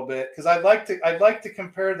up a little bit because I'd like to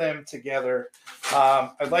compare them together.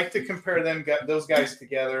 I'd like to compare those guys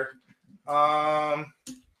together.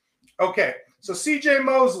 Okay, so C.J.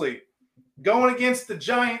 Mosley going against the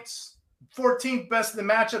Giants, 14th best in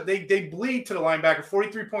the matchup. They bleed to the linebacker,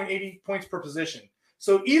 43.80 points per position.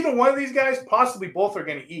 So either one of these guys, possibly both, are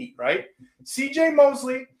going to eat, right? C.J.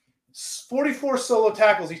 Mosley, 44 solo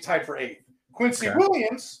tackles. He's tied for 8th. Quincy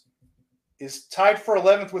Williams is tied for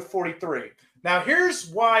 11th with 43. Now, here's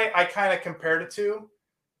why I kind of compared it to.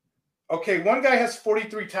 Okay, one guy has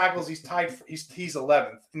 43 tackles. He's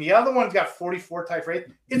 11th. And the other one's got 44, tied for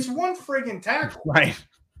 8th. It's one friggin' tackle.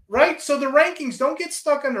 Right? So the rankings, don't get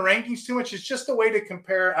stuck on the rankings too much. It's just a way to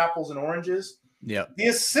compare apples and oranges. Yeah. The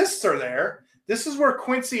assists are there. This is where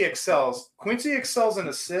Quincy excels. Quincy excels in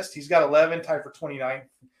assists. He's got 11, tied for 29th.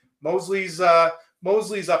 Mosley's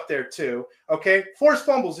up there too. Okay. Forced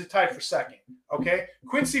fumbles, he's tied for 2nd. Okay.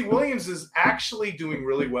 Quincy Williams is actually doing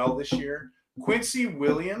really well this year. Quincy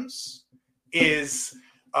Williams is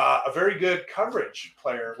a very good coverage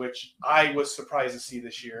player, which I was surprised to see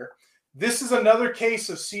this year. This is another case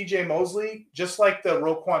of C.J. Mosley, just like the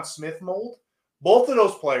Roquan Smith mold. Both of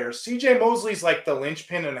those players, C.J. Mosley's like the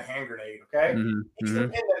linchpin in a hand grenade, okay? He's the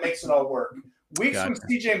pin that makes it all work. Weeks when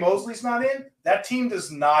C.J. Mosley's not in, that team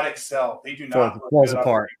does not excel. They do not. Falls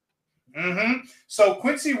apart. So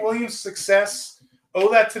Quincy Williams' success,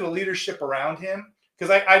 owe that to the leadership around him.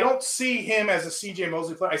 Because I don't see him as a C.J.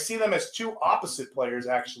 Mosley player. I see them as two opposite players,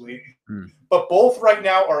 actually. But both right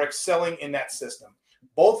now are excelling in that system.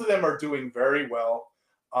 Both of them are doing very well.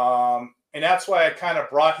 And that's why I kind of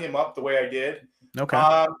brought him up the way I did.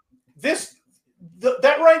 Okay.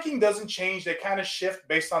 That ranking doesn't change. They kind of shift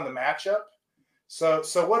based on the matchup. So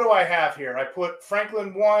what do I have here? I put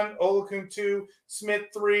Franklin 1, Olakun 2, Smith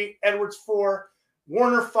 3, Edwards 4,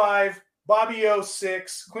 Warner 5, Bobby O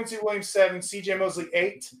 6, Quincy Williams 7, C.J. Mosley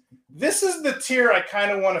 8. This is the tier I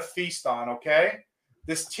kind of want to feast on, okay?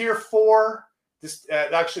 This tier 4,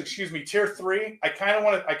 tier 3. I kind of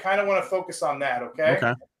want to focus on that, okay?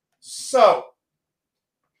 Okay. So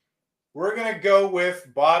we're going to go with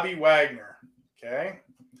Bobby Wagner, okay?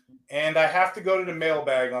 And I have to go to the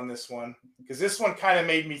mailbag on this one because this one kind of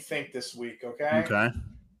made me think this week, okay? Okay.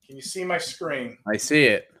 Can you see my screen? I see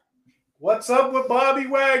it. What's up with Bobby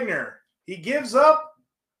Wagner? He gives up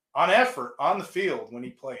on effort on the field when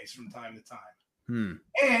he plays from time to time.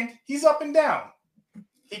 And he's up and down.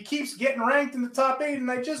 He keeps getting ranked in the top 8, and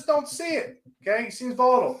I just don't see it. Okay, he seems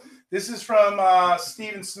volatile. This is from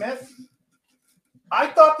Stephen Smith. I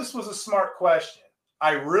thought this was a smart question.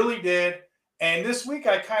 I really did. And this week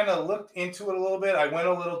I kind of looked into it a little bit. I went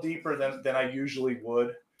a little deeper than I usually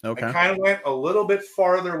would. Okay. I kind of went a little bit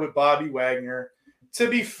farther with Bobby Wagner. To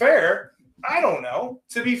be fair, I don't know.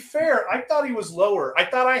 To be fair, I thought he was lower. I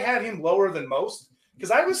thought I had him lower than most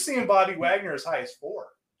because I was seeing Bobby Wagner as high as 4.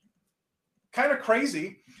 Kind of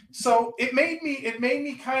crazy. So it made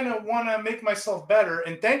me kind of want to make myself better.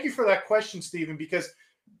 And thank you for that question, Stephen, because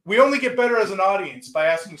we only get better as an audience by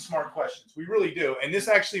asking smart questions. We really do. And this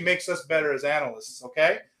actually makes us better as analysts,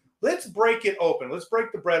 okay? Let's break it open. Let's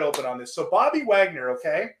break the bread open on this. So Bobby Wagner,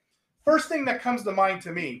 okay? First thing that comes to mind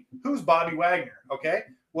to me, who's Bobby Wagner, okay?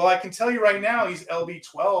 Well, I can tell you right now he's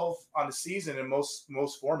LB12 on the season in most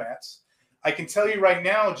formats. I can tell you right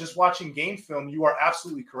now, just watching game film, you are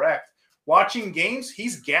absolutely correct. Watching games,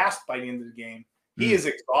 he's gassed by the end of the game. He is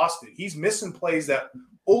exhausted. He's missing plays that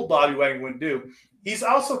old Bobby Wagner wouldn't do. He's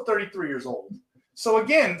also 33 years old. So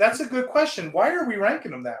again, that's a good question. Why are we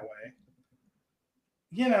ranking him that way?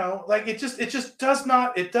 You know, like it just does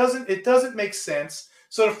not, it doesn't make sense.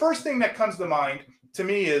 So the first thing that comes to mind to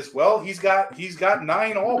me is, well, he's got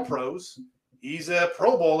 9 All-Pros. He's a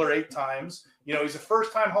Pro Bowler 8 times. You know, he's a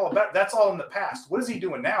first-time Hall of Fame. That's all in the past. What is he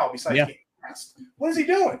doing now besides getting passed? What is he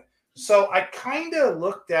doing? So I kind of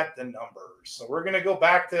looked at the numbers. So we're gonna go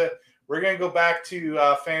back to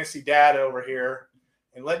Fantasy Dad over here,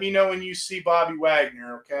 and let me know when you see Bobby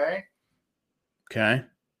Wagner. Okay. Okay.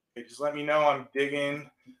 Just let me know. I'm digging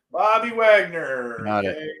Bobby Wagner. Got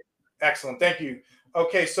it. Excellent. Thank you.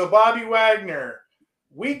 Okay, so Bobby Wagner,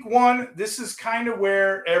 week 1. This is kind of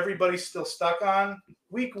where everybody's still stuck on.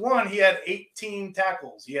 Week 1, he had 18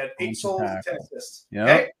 tackles. He had 8 solos and 10 assists. Yeah.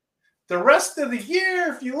 Okay? The rest of the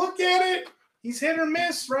year, if you look at it, he's hit or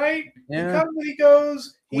miss, right? Yeah. He comes and he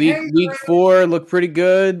goes. Week 4 looked pretty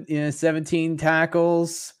good. 17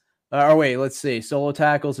 tackles. Let's see. Solo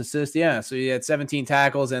tackles, assists. Yeah, so he had 17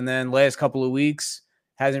 tackles, and then last couple of weeks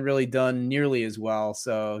hasn't really done nearly as well.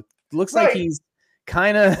 So it looks like he's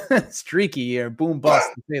kind of streaky or boom bust,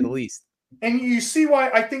 to say the least. And you see why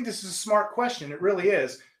I think this is a smart question. It really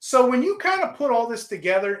is. So when you kind of put all this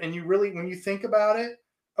together and when you think about it,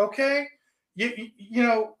 okay, you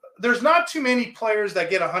know, there's not too many players that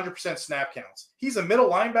get 100% snap counts. He's a middle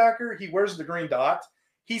linebacker. He wears the green dot.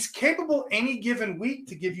 He's capable any given week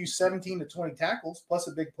to give you 17 to 20 tackles plus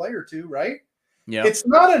a big play or two, right? Yeah. It's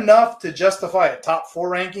not enough to justify a top 4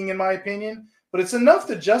 ranking, in my opinion, but it's enough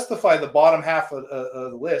to justify the bottom half of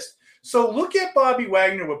the list. So look at Bobby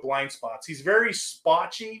Wagner with blind spots. He's very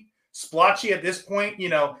splotchy at this point. You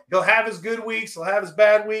know, he'll have his good weeks, he'll have his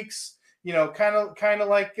bad weeks. You know, kind of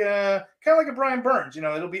like a Brian Burns. You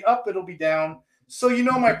know, it'll be up, it'll be down. So you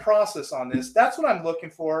know my process on this. That's what I'm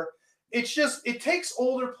looking for. It's just it takes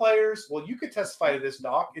older players. Well, you could testify to this,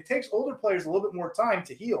 Doc. It takes older players a little bit more time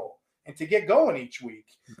to heal and to get going each week.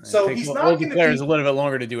 So he's not older players a little bit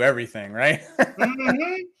longer to do everything, right?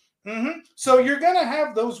 So you're going to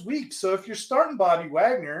have those weeks. So if you're starting Bobby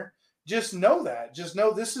Wagner, just know that. Just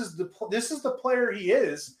know this is the player he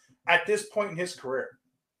is at this point in his career.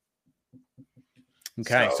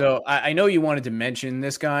 Okay, so I know you wanted to mention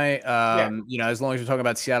this guy. You know, as long as we're talking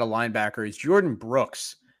about Seattle linebackers, Jordan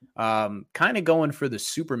Brooks, kind of going for the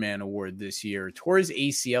Superman award this year. Tore his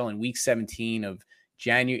ACL in Week 17 of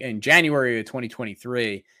January of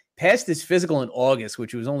 2023. Passed his physical in August,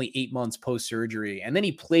 which was only 8 months post surgery, and then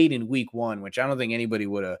he played in Week 1, which I don't think anybody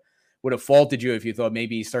would have faulted you if you thought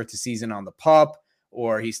maybe he starts the season on the pup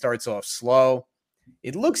or he starts off slow.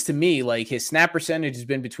 It looks to me like his snap percentage has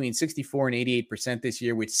been between 64 and 88% this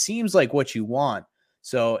year, which seems like what you want.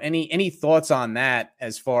 So any thoughts on that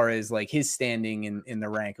as far as like his standing in the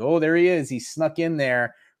rank? Oh, there he is. He snuck in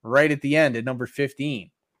there right at the end at number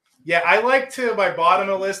 15. Yeah, I like to, my bottom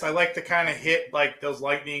of the list, I like to kind of hit like those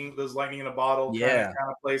lightning in a bottle kind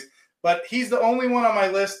of plays. But he's the only one on my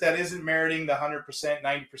list that isn't meriting the 100%,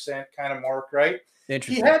 90% kind of mark, right?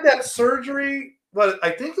 He had that surgery, but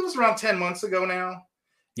I think it was around 10 months ago now.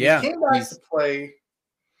 Yeah. He came back to play,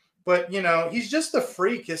 but, you know, he's just a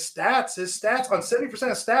freak. His stats on 70%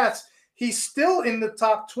 of stats, he's still in the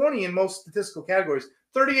top 20 in most statistical categories.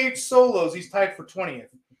 38 solos, he's tied for 20th.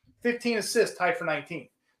 15 assists, tied for 19th.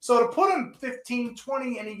 So to put him 15,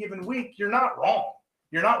 20 any given week, you're not wrong.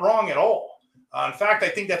 You're not wrong at all. In fact, I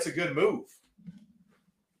think that's a good move.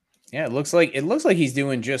 Yeah, it looks like he's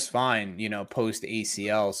doing just fine, you know, post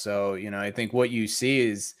ACL. So, you know, I think what you see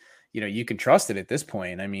is, you know, you can trust it at this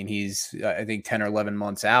point. I mean, he's I think 10 or 11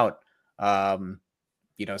 months out.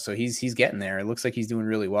 You know, so he's getting there. It looks like he's doing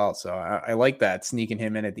really well. So I like that, sneaking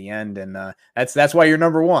him in at the end, and that's why you're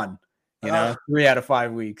number one. You know, 3 out of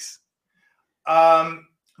 5 weeks.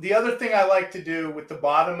 The other thing I like to do with the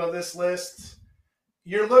bottom of this list,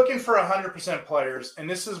 you're looking for 100% players, and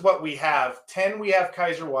this is what we have. 10, we have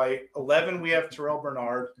Kaiser White. 11, we have Terrell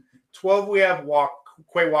Bernard. 12, we have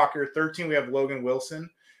Quay Walker. 13, we have Logan Wilson.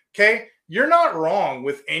 Okay, you're not wrong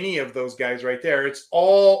with any of those guys right there. It's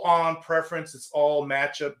all on preference. It's all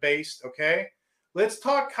matchup based, okay? Let's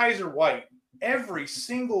talk Kaiser White. Every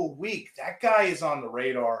single week, that guy is on the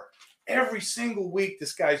radar. Every single week,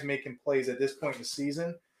 this guy's making plays at this point in the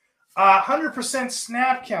season. 100%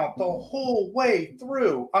 snap count the whole way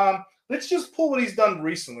through. Let's just pull what he's done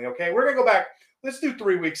recently, okay? We're going to go back. Let's do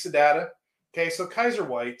 3 weeks of data. Okay, so Kaiser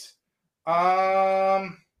White.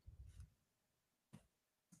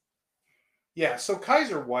 Yeah, so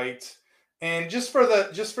Kaiser White. And just for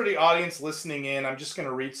the audience listening in, I'm just going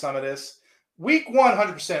to read some of this. Week 1,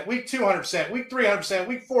 100%. Week 2, 100%. Week 3, 100%.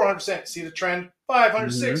 Week 4, 100%. See the trend? 5,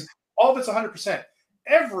 106. All of it's 100%.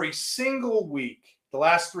 Every single week, the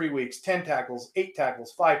last 3 weeks, 10 tackles, 8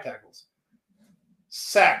 tackles, 5 tackles.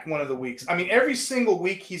 Sack one of the weeks. I mean, every single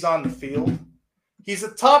week he's on the field. He's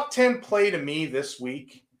a top 10 play to me this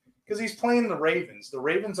week because he's playing the Ravens. The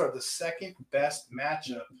Ravens are the second best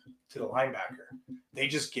matchup to the linebacker. They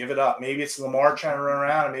just give it up. Maybe it's Lamar trying to run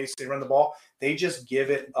around and maybe they run the ball. They just give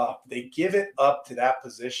it up. They give it up to that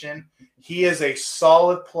position. He is a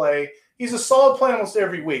solid play. He's a solid play almost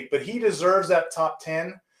every week, but he deserves that top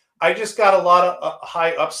 10. I just got a lot of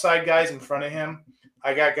high upside guys in front of him.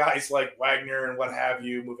 I got guys like Wagner and what have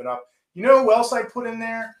you moving up. You know who else I put in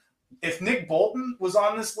there? If Nick Bolton was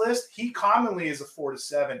on this list, he commonly is a 4 to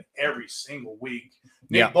 7 every single week.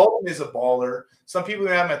 Nick Bolton is a baller. Some people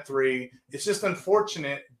have him at 3. It's just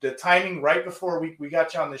unfortunate the timing right before we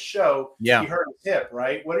got you on this show. Yeah, he hurt his hip,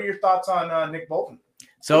 right? What are your thoughts on Nick Bolton?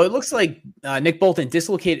 So it looks like Nick Bolton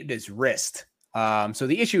dislocated his wrist. So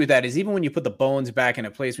the issue with that is even when you put the bones back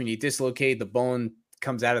into place, when you dislocate, the bone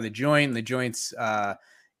comes out of the joint, and the joints,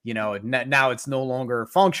 you know, now it's no longer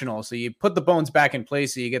functional. So you put the bones back in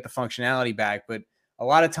place so you get the functionality back. But a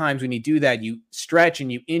lot of times when you do that, you stretch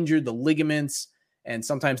and you injure the ligaments and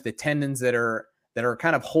sometimes the tendons that are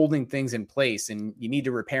kind of holding things in place, and you need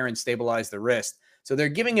to repair and stabilize the wrist. So they're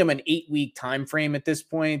giving him an 8-week time frame at this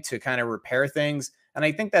point to kind of repair things, and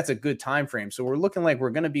I think that's a good time frame. So we're looking like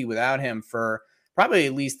we're going to be without him for probably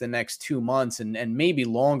at least the next 2 months and maybe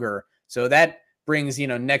longer. So that brings,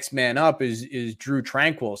 next man up is Drew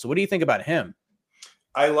Tranquil. So what do you think about him?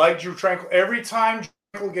 I like Drew Tranquil. Every time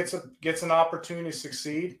Tranquil gets an opportunity to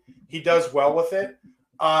succeed, he does well with it.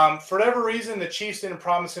 For whatever reason, the Chiefs didn't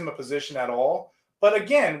promise him a position at all. But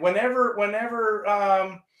again, whenever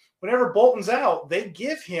Bolton's out, they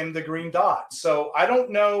give him the green dot. So I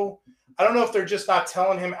don't know if they're just not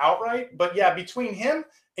telling him outright. But yeah, between him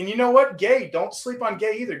and you know what, Gay, don't sleep on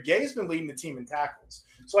Gay either. Gay's been leading the team in tackles.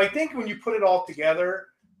 So I think when you put it all together,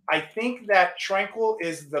 I think that Tranquil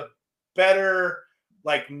is the better,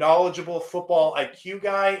 knowledgeable football IQ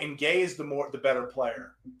guy, and Gay is the better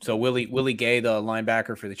player. So Willie Gay, the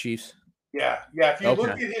linebacker for the Chiefs. Yeah. If you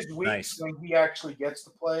look at his weeks when he actually gets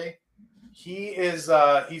to play, he is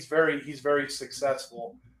he's very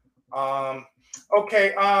successful.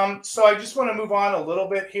 Okay. So I just want to move on a little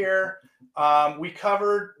bit here. We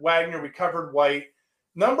covered Wagner. We covered White.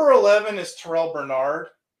 Number 11 is Terrell Bernard.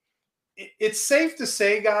 It's safe to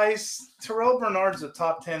say, guys, Terrell Bernard's a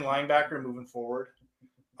top 10 linebacker moving forward.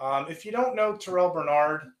 If you don't know Terrell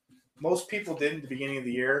Bernard, most people did at the beginning of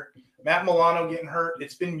the year. Matt Milano getting hurt.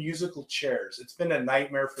 It's been musical chairs. It's been a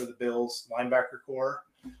nightmare for the Bills linebacker core.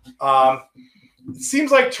 It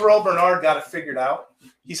seems like Terrell Bernard got it figured out.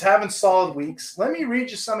 He's having solid weeks. Let me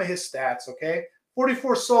read you some of his stats, okay?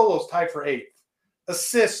 44 solos, tied for 8th.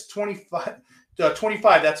 Assists, 25,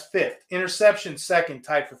 that's 5th. Interception, 2nd,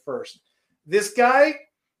 tied for 1st. This guy,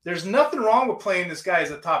 there's nothing wrong with playing this guy as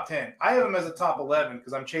a top 10. I have him as a top 11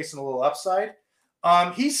 because I'm chasing a little upside.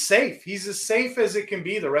 He's safe. He's as safe as it can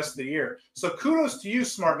be the rest of the year. So kudos to you,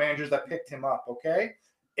 smart managers, that picked him up, okay?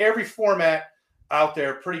 Every format out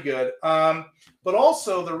there, pretty good. But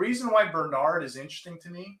also, the reason why Bernard is interesting to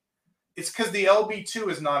me is because the LB2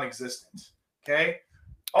 is non-existent, okay?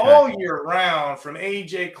 All year round, from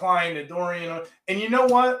A.J. Klein to Dorian. And you know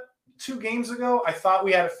what? 2 games ago, I thought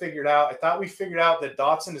we had it figured out. I thought we figured out that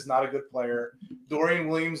Dotson is not a good player. Dorian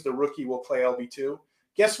Williams, the rookie, will play LB2.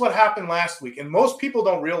 Guess what happened last week? And most people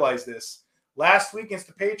don't realize this. Last week against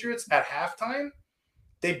the Patriots, at halftime,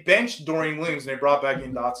 they benched Dorian Williams and they brought back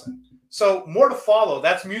in Dotson. So more to follow.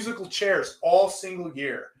 That's musical chairs all single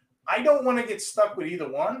year. I don't want to get stuck with either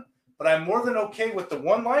one, but I'm more than okay with the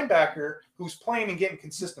one linebacker who's playing and getting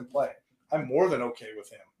consistent play. I'm more than okay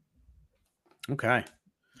with him. Okay.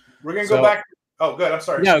 We're going to go back. Oh, good. I'm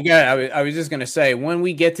sorry. No, good. I was just going to say, when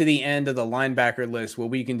we get to the end of the linebacker list, what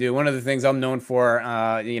we can do, one of the things I'm known for,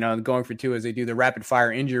 going for 2 is they do the rapid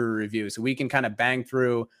fire injury review. So we can kind of bang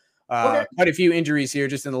through quite a few injuries here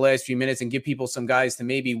just in the last few minutes and give people some guys to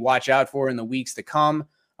maybe watch out for in the weeks to come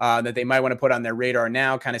that they might want to put on their radar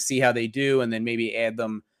now, kind of see how they do, and then maybe add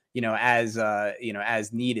them,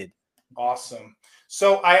 as needed. Awesome.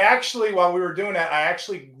 So I actually, while we were doing that, I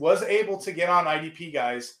actually was able to get on IDP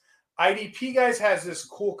Guys. IDP Guys has this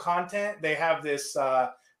cool content. They have this,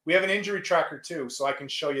 we have an injury tracker too, so I can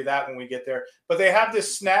show you that when we get there. But they have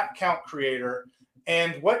this snap count creator.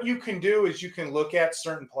 And what you can do is you can look at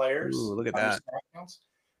certain players. Ooh, look at that.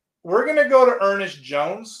 We're going to go to Ernest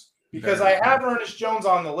Jones because I have Ernest Jones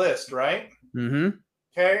on the list, right? Mm-hmm.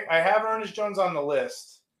 Okay, I have Ernest Jones on the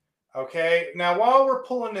list. Okay, now while we're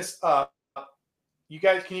pulling this up,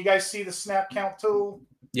 can you guys see the snap count tool?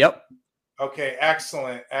 Yep. Okay,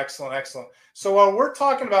 excellent. So while we're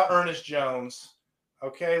talking about Ernest Jones,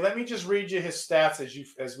 okay, let me just read you his stats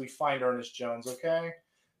as we find Ernest Jones, okay?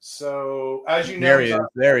 So as you know,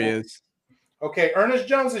 there he is. Okay, Ernest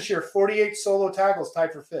Jones this year, 48 solo tackles,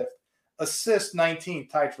 tied for 5th. Assists, 19,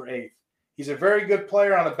 tied for 8th. He's a very good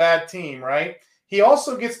player on a bad team, right? He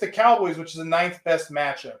also gets the Cowboys, which is the 9th best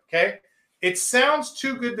matchup, okay? It sounds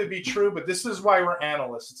too good to be true, but this is why we're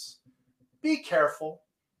analysts. Be careful.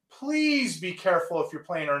 Please be careful if you're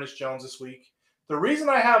playing Ernest Jones this week. The reason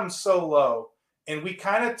I have him so low, and we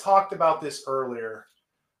kind of talked about this earlier,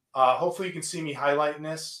 hopefully you can see me highlighting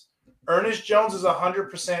this. Ernest Jones is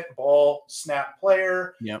 100% ball snap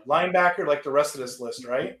player, linebacker like the rest of this list,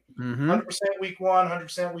 right? 100% week 1,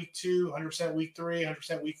 100% week 2, 100% week 3,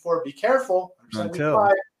 100% week 4. Be careful. 100% week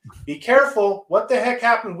 5. Be careful. What the heck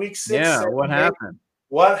happened week 6? Yeah, what happened?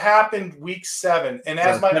 What happened week 7? And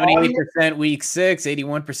as my 78% week 6,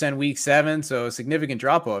 81% week 7, so a significant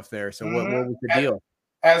drop off there. So what was the deal?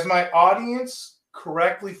 As my audience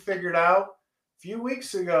correctly figured out a few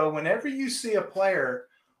weeks ago, whenever you see a player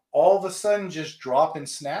all of a sudden just drop in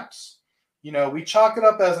snaps, we chalk it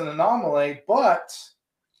up as an anomaly, but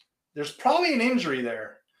there's probably an injury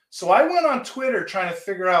there. So I went on Twitter trying to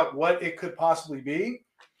figure out what it could possibly be.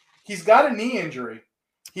 He's got a knee injury.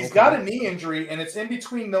 He's got a knee injury, and it's in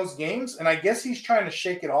between those games, and I guess he's trying to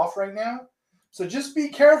shake it off right now. So just be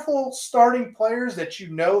careful starting players that you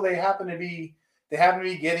know they happen to be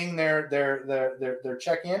getting their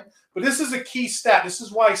check in. But this is a key stat. This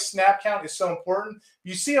is why snap count is so important.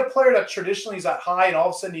 You see a player that traditionally is at high and all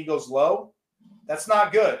of a sudden he goes low, that's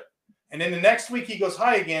not good. And then the next week he goes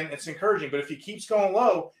high again, it's encouraging. But if he keeps going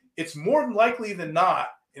low, it's more likely than not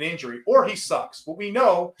an injury, or he sucks. But we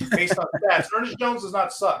know based on stats, Ernest Jones does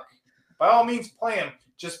not suck. By all means, play him.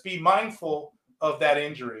 Just be mindful of that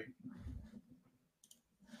injury.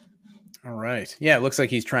 All right. Yeah, it looks like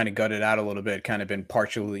he's trying to gut it out a little bit, kind of been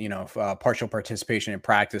partial participation in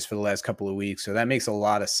practice for the last couple of weeks. So that makes a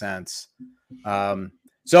lot of sense.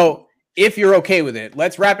 So if you're okay with it,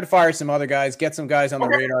 let's rapid fire some other guys, get some guys on the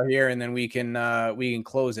radar here, and then we can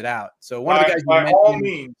close it out. So one of the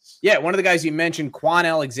guys one of the guys you mentioned, Quan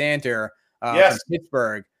Alexander from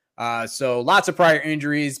Pittsburgh. So lots of prior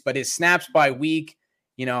injuries, but his snaps by week,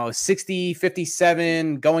 60,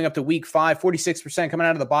 57, going up to week 5, 46% coming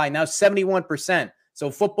out of the bye, now 71%.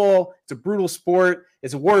 So football, it's a brutal sport.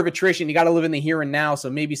 It's a war of attrition. You got to live in the here and now.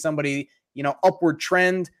 So maybe somebody, upward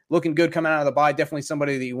trend, looking good coming out of the bye. Definitely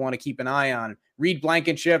somebody that you want to keep an eye on. Reed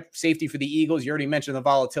Blankenship, safety for the Eagles. You already mentioned the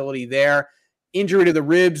volatility there. Injury to the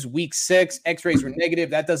ribs, week 6. X-rays were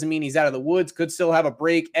negative. That doesn't mean he's out of the woods. Could still have a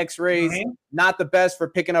break. X-rays, not the best for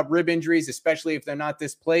picking up rib injuries, especially if they're not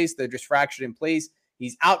displaced. They're just fractured in place.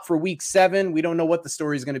 He's out for week 7. We don't know what the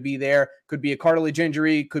story is going to be there. Could be a cartilage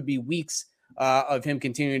injury. Could be weeks of him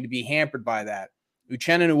continuing to be hampered by that.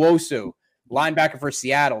 Uchenna Nwosu, linebacker for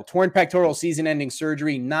Seattle. Torn pectoral season-ending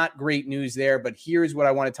surgery. Not great news there, but here's what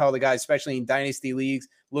I want to tell the guys, especially in dynasty leagues,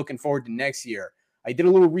 looking forward to next year. I did a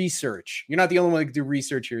little research. You're not the only one that can do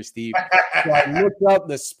research here, Steve. So I looked up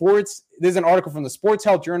the sports. There's an article from the Sports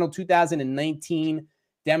Health Journal 2019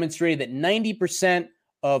 demonstrated that 90%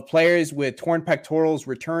 of players with torn pectorals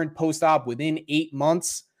returned post-op within 8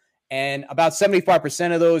 months, and about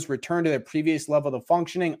 75% of those returned to their previous level of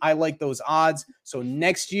functioning. I like those odds. So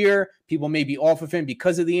next year, people may be off of him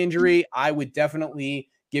because of the injury. I would definitely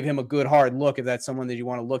give him a good hard look if that's someone that you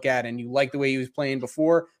want to look at and you like the way he was playing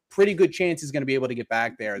before. Pretty good chance he's going to be able to get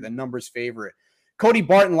back there. The numbers favor it. Cody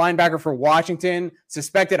Barton, linebacker for Washington,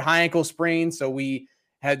 suspected high ankle sprain. So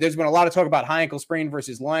there's been a lot of talk about high ankle sprain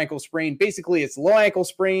versus low ankle sprain. Basically, it's low ankle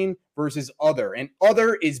sprain versus other, and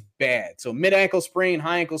other is bad. So mid ankle sprain,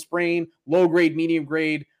 high ankle sprain, low grade, medium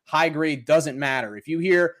grade, high grade, doesn't matter. If you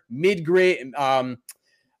hear mid grade, high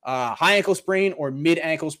ankle sprain or mid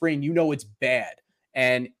ankle sprain, it's bad.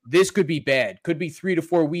 And this could be bad. Could be 3 to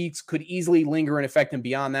 4 weeks, could easily linger and affect him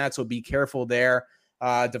beyond that. So be careful there.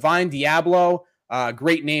 Divine Diablo,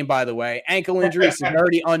 great name, by the way. Ankle injury,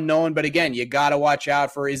 severity unknown. But again, you got to watch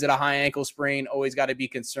out for, is it a high ankle sprain? Always got to be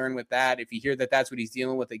concerned with that. If you hear that that's what he's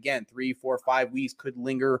dealing with, again, 3, 4, 5 weeks, could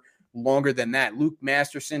linger longer than that. Luke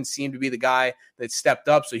Masterson seemed to be the guy that stepped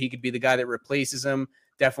up, so he could be the guy that replaces him.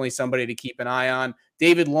 Definitely somebody to keep an eye on.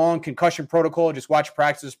 David Long, concussion protocol. Just watch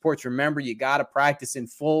practice reports. Remember, you got to practice in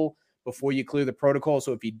full before you clear the protocol.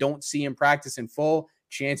 So if you don't see him practice in full,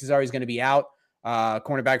 chances are he's going to be out.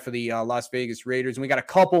 Cornerback for the Las Vegas Raiders. And we got a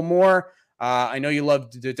couple more. I know you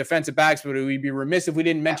love the defensive backs, but we'd be remiss if we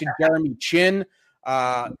didn't mention Jeremy Chin.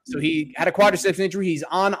 So he had a quadriceps injury. He's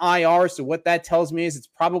on IR. So what that tells me is it's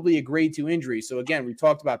probably a grade 2 injury. So again, we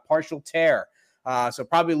talked about partial tear. So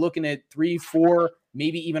probably looking at 3, 4,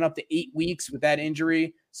 maybe even up to 8 weeks with that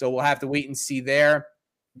injury. So we'll have to wait and see there.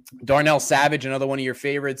 Darnell Savage, another one of your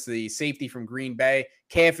favorites, the safety from Green Bay,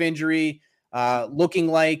 calf injury, looking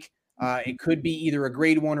like it could be either a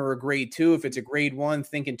grade 1 or a grade 2. If it's a grade 1,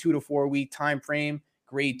 thinking 2 to 4 week time frame.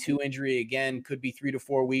 Grade 2 injury, again, could be 3 to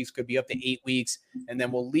 4 weeks, could be up to 8 weeks. And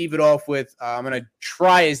then we'll leave it off with, I'm going to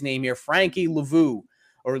try his name here, Frankie Louvu,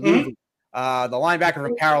 the linebacker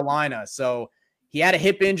from Carolina. So he had a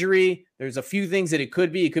hip injury. There's a few things that it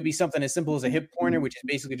could be. It could be something as simple as a hip pointer, which is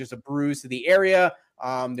basically just a bruise to the area.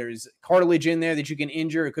 There's cartilage in there that you can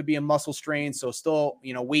injure. It could be a muscle strain. So still,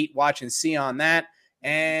 wait, watch, and see on that.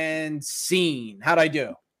 And scene. How'd I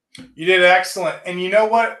do? You did excellent. And you know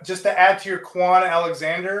what? Just to add to your Quan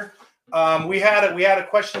Alexander, we had a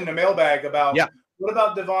question in the mailbag about what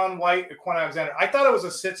about Devon White or Quan Alexander? I thought it was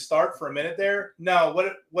a sit start for a minute there. No,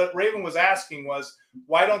 what Raven was asking was,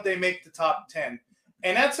 why don't they make the top 10?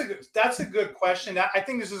 And that's a good question. I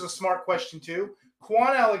think this is a smart question too.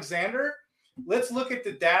 Quan Alexander, let's look at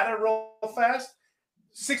the data real fast.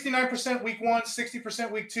 69% week 1,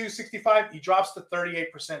 60% week 2, 65. He drops to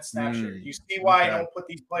 38% snap share. You see why I don't put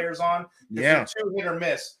these players on? Because they're too hit or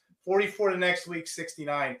miss. 44 the next week,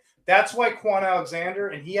 69. That's why Quan Alexander,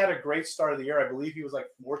 and he had a great start of the year. I believe he was like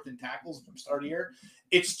 4th in tackles from start of the year.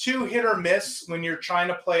 It's too hit or miss when you're trying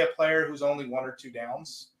to play a player who's only 1 or 2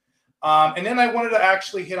 downs. And then I wanted to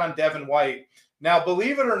actually hit on Devin White. Now,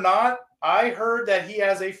 believe it or not, I heard that he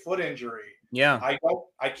has a foot injury. Yeah.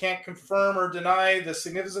 I can't confirm or deny the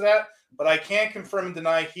significance of that, but I can confirm and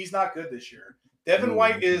deny he's not good this year. Devin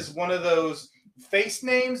White is one of those face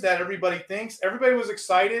names that everybody thinks. Everybody was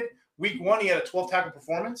excited. Week 1, he had a 12 tackle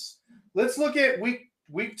performance. Let's look at week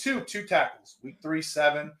 2, 2 tackles. Week 3,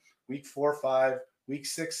 7. Week 4, 5. Week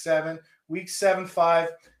 6, 7. Week 7, 5.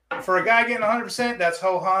 For a guy getting 100%, that's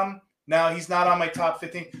ho-hum. Now he's not on my top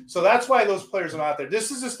 15. So that's why those players are not there. This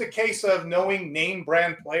is just a case of knowing name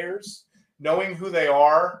brand players, knowing who they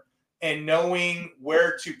are, and knowing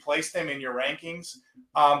where to place them in your rankings.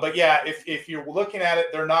 But yeah, if you're looking at it,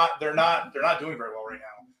 they're not doing very well right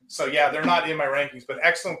now. So yeah, they're not in my rankings. But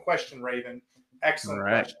excellent question, Raven. Excellent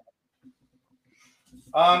question.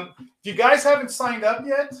 If you guys haven't signed up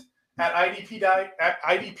yet at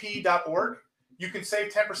idp.org, you can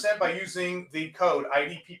save 10% by using the code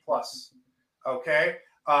IDP Plus. Okay,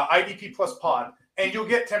 IDP Plus Pod. And you'll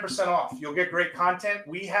get 10% off. You'll get great content.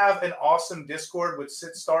 We have an awesome Discord with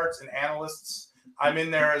sit starts and analysts. I'm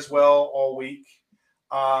in there as well all week.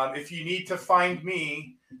 If you need to find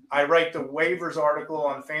me, I write the waivers article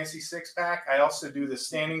on Fantasy Six Pack. I also do the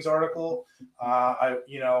standings article.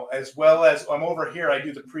 As well as I'm over here, I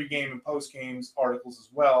do the pregame and postgames articles as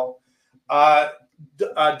well.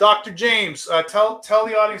 Dr. James, tell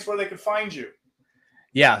the audience where they can find you.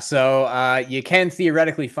 Yeah, so you can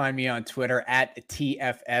theoretically find me on Twitter at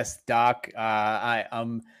TFSDoc.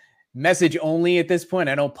 I'm message only at this point.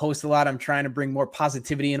 I don't post a lot. I'm trying to bring more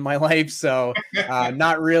positivity into my life, so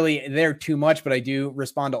not really there too much, but I do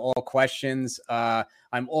respond to all questions.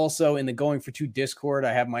 I'm also in the Going for Two Discord.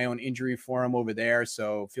 I have my own injury forum over there,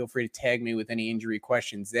 so feel free to tag me with any injury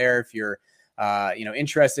questions there if you're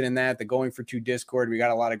interested in that. The Going for Two Discord, we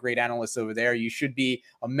got a lot of great analysts over there. You should be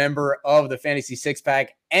a member of the Fantasy Six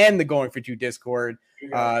Pack and the Going for Two Discord.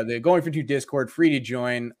 The Going for Two Discord, free to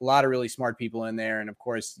join. A lot of really smart people in there. And of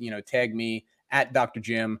course, tag me at Dr.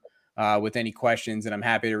 Jim with any questions, and I'm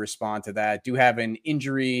happy to respond to that. Do have an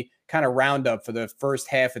injury kind of roundup for the first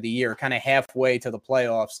half of the year, kind of halfway to the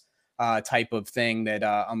playoffs type of thing that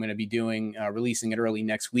I'm going to be doing, releasing it early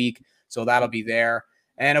next week. So that'll be there.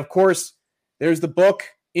 And of course, there's the book,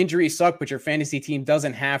 Injuries Suck, but your fantasy team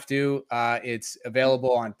doesn't have to. It's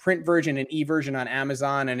available on print version and e-version on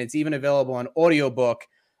Amazon, and it's even available on audiobook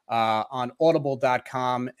on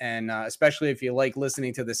audible.com. And especially if you like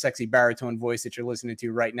listening to the sexy baritone voice that you're listening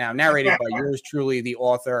to right now, narrated by yours truly, the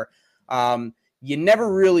author. You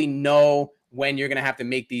never really know when you're going to have to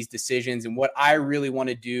make these decisions. And what I really want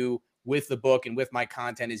to do with the book and with my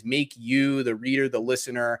content is make you, the reader, the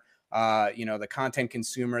listener, the content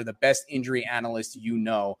consumer, the best injury analyst,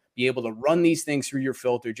 be able to run these things through your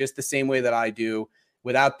filter just the same way that I do,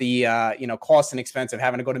 without the, cost and expense of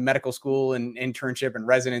having to go to medical school and internship and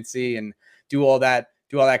residency and do all that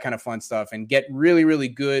kind of fun stuff, and get really, really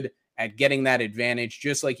good at getting that advantage,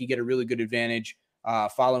 just like you get a really good advantage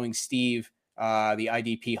following Steve, the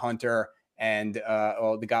IDP hunter, and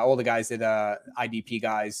all the guys that IDP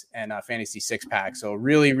guys and Fantasy Six Pack. So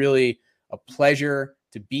really, really a pleasure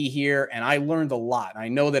to be here. And I learned a lot. I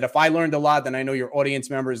know that if I learned a lot, then I know your audience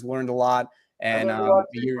members learned a lot. And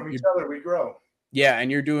from each other, we grow. Yeah,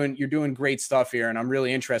 and you're doing great stuff here, and I'm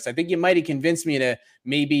really interested. I think you might have convinced me to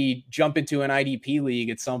maybe jump into an IDP league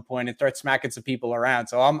at some point and start smacking some people around.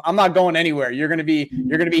 So I'm not going anywhere. You're gonna be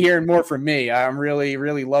hearing more from me. I'm really,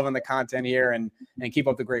 really loving the content here, and keep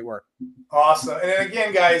up the great work. Awesome. And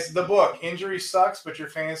again, guys, the book Injury Sucks, but your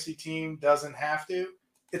fantasy team doesn't have to.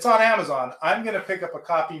 It's on Amazon. I'm gonna pick up a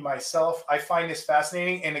copy myself. I find this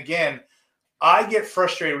fascinating, and again, I get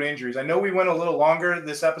frustrated with injuries. I know we went a little longer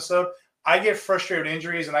this episode. I get frustrated with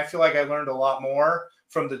injuries, and I feel like I learned a lot more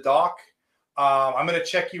from the doc. I'm going to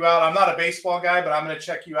check you out. I'm not a baseball guy, but I'm going to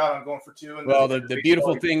check you out on Going for Two. And well, the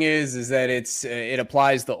beautiful thing is that it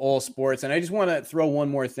applies to all sports. And I just want to throw one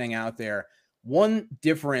more thing out there. One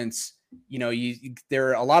difference, there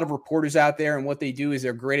are a lot of reporters out there, and what they do is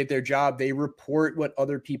they're great at their job. They report what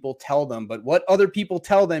other people tell them, but what other people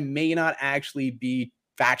tell them may not actually be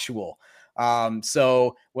factual.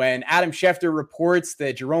 So when Adam Schefter reports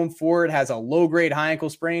that Jerome Ford has a low-grade high ankle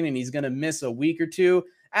sprain and he's going to miss a week or two,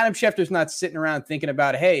 Adam Schefter's not sitting around thinking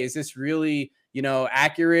about, hey, is this really,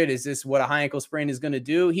 accurate? Is this what a high ankle sprain is going to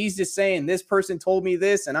do? He's just saying, this person told me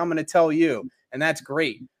this, and I'm going to tell you, and that's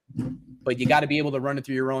great. But you got to be able to run it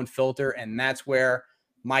through your own filter, and that's where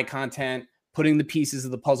my content, putting the pieces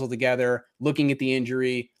of the puzzle together, looking at the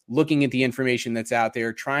injury, looking at the information that's out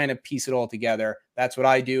there, trying to piece it all together. That's what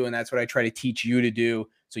I do, and that's what I try to teach you to do,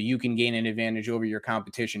 so you can gain an advantage over your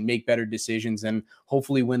competition, make better decisions, and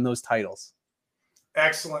hopefully win those titles.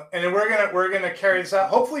 Excellent. And then we're gonna carry this out.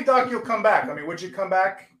 Hopefully, Doc, you'll come back. I mean, would you come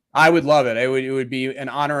back? I would love it. It would be an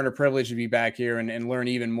honor and a privilege to be back here and learn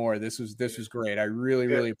even more. This was great. I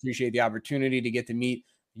really appreciate the opportunity to get to meet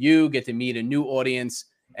you, get to meet a new audience,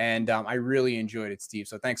 and I really enjoyed it, Steve.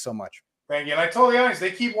 So thanks so much. Thank you. And I told the audience,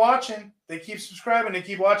 they keep watching, they keep subscribing, they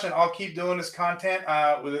keep watching. I'll keep doing this content.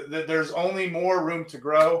 There's only more room to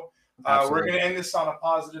grow. We're going to end this on a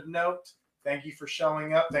positive note. Thank you for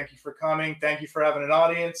showing up. Thank you for coming. Thank you for having an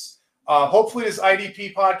audience. Hopefully this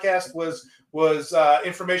IDP podcast was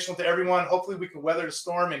informational to everyone. Hopefully we can weather the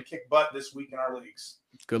storm and kick butt this week in our leagues.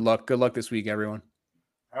 Good luck. Good luck this week, everyone.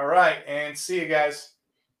 All right. And see you guys.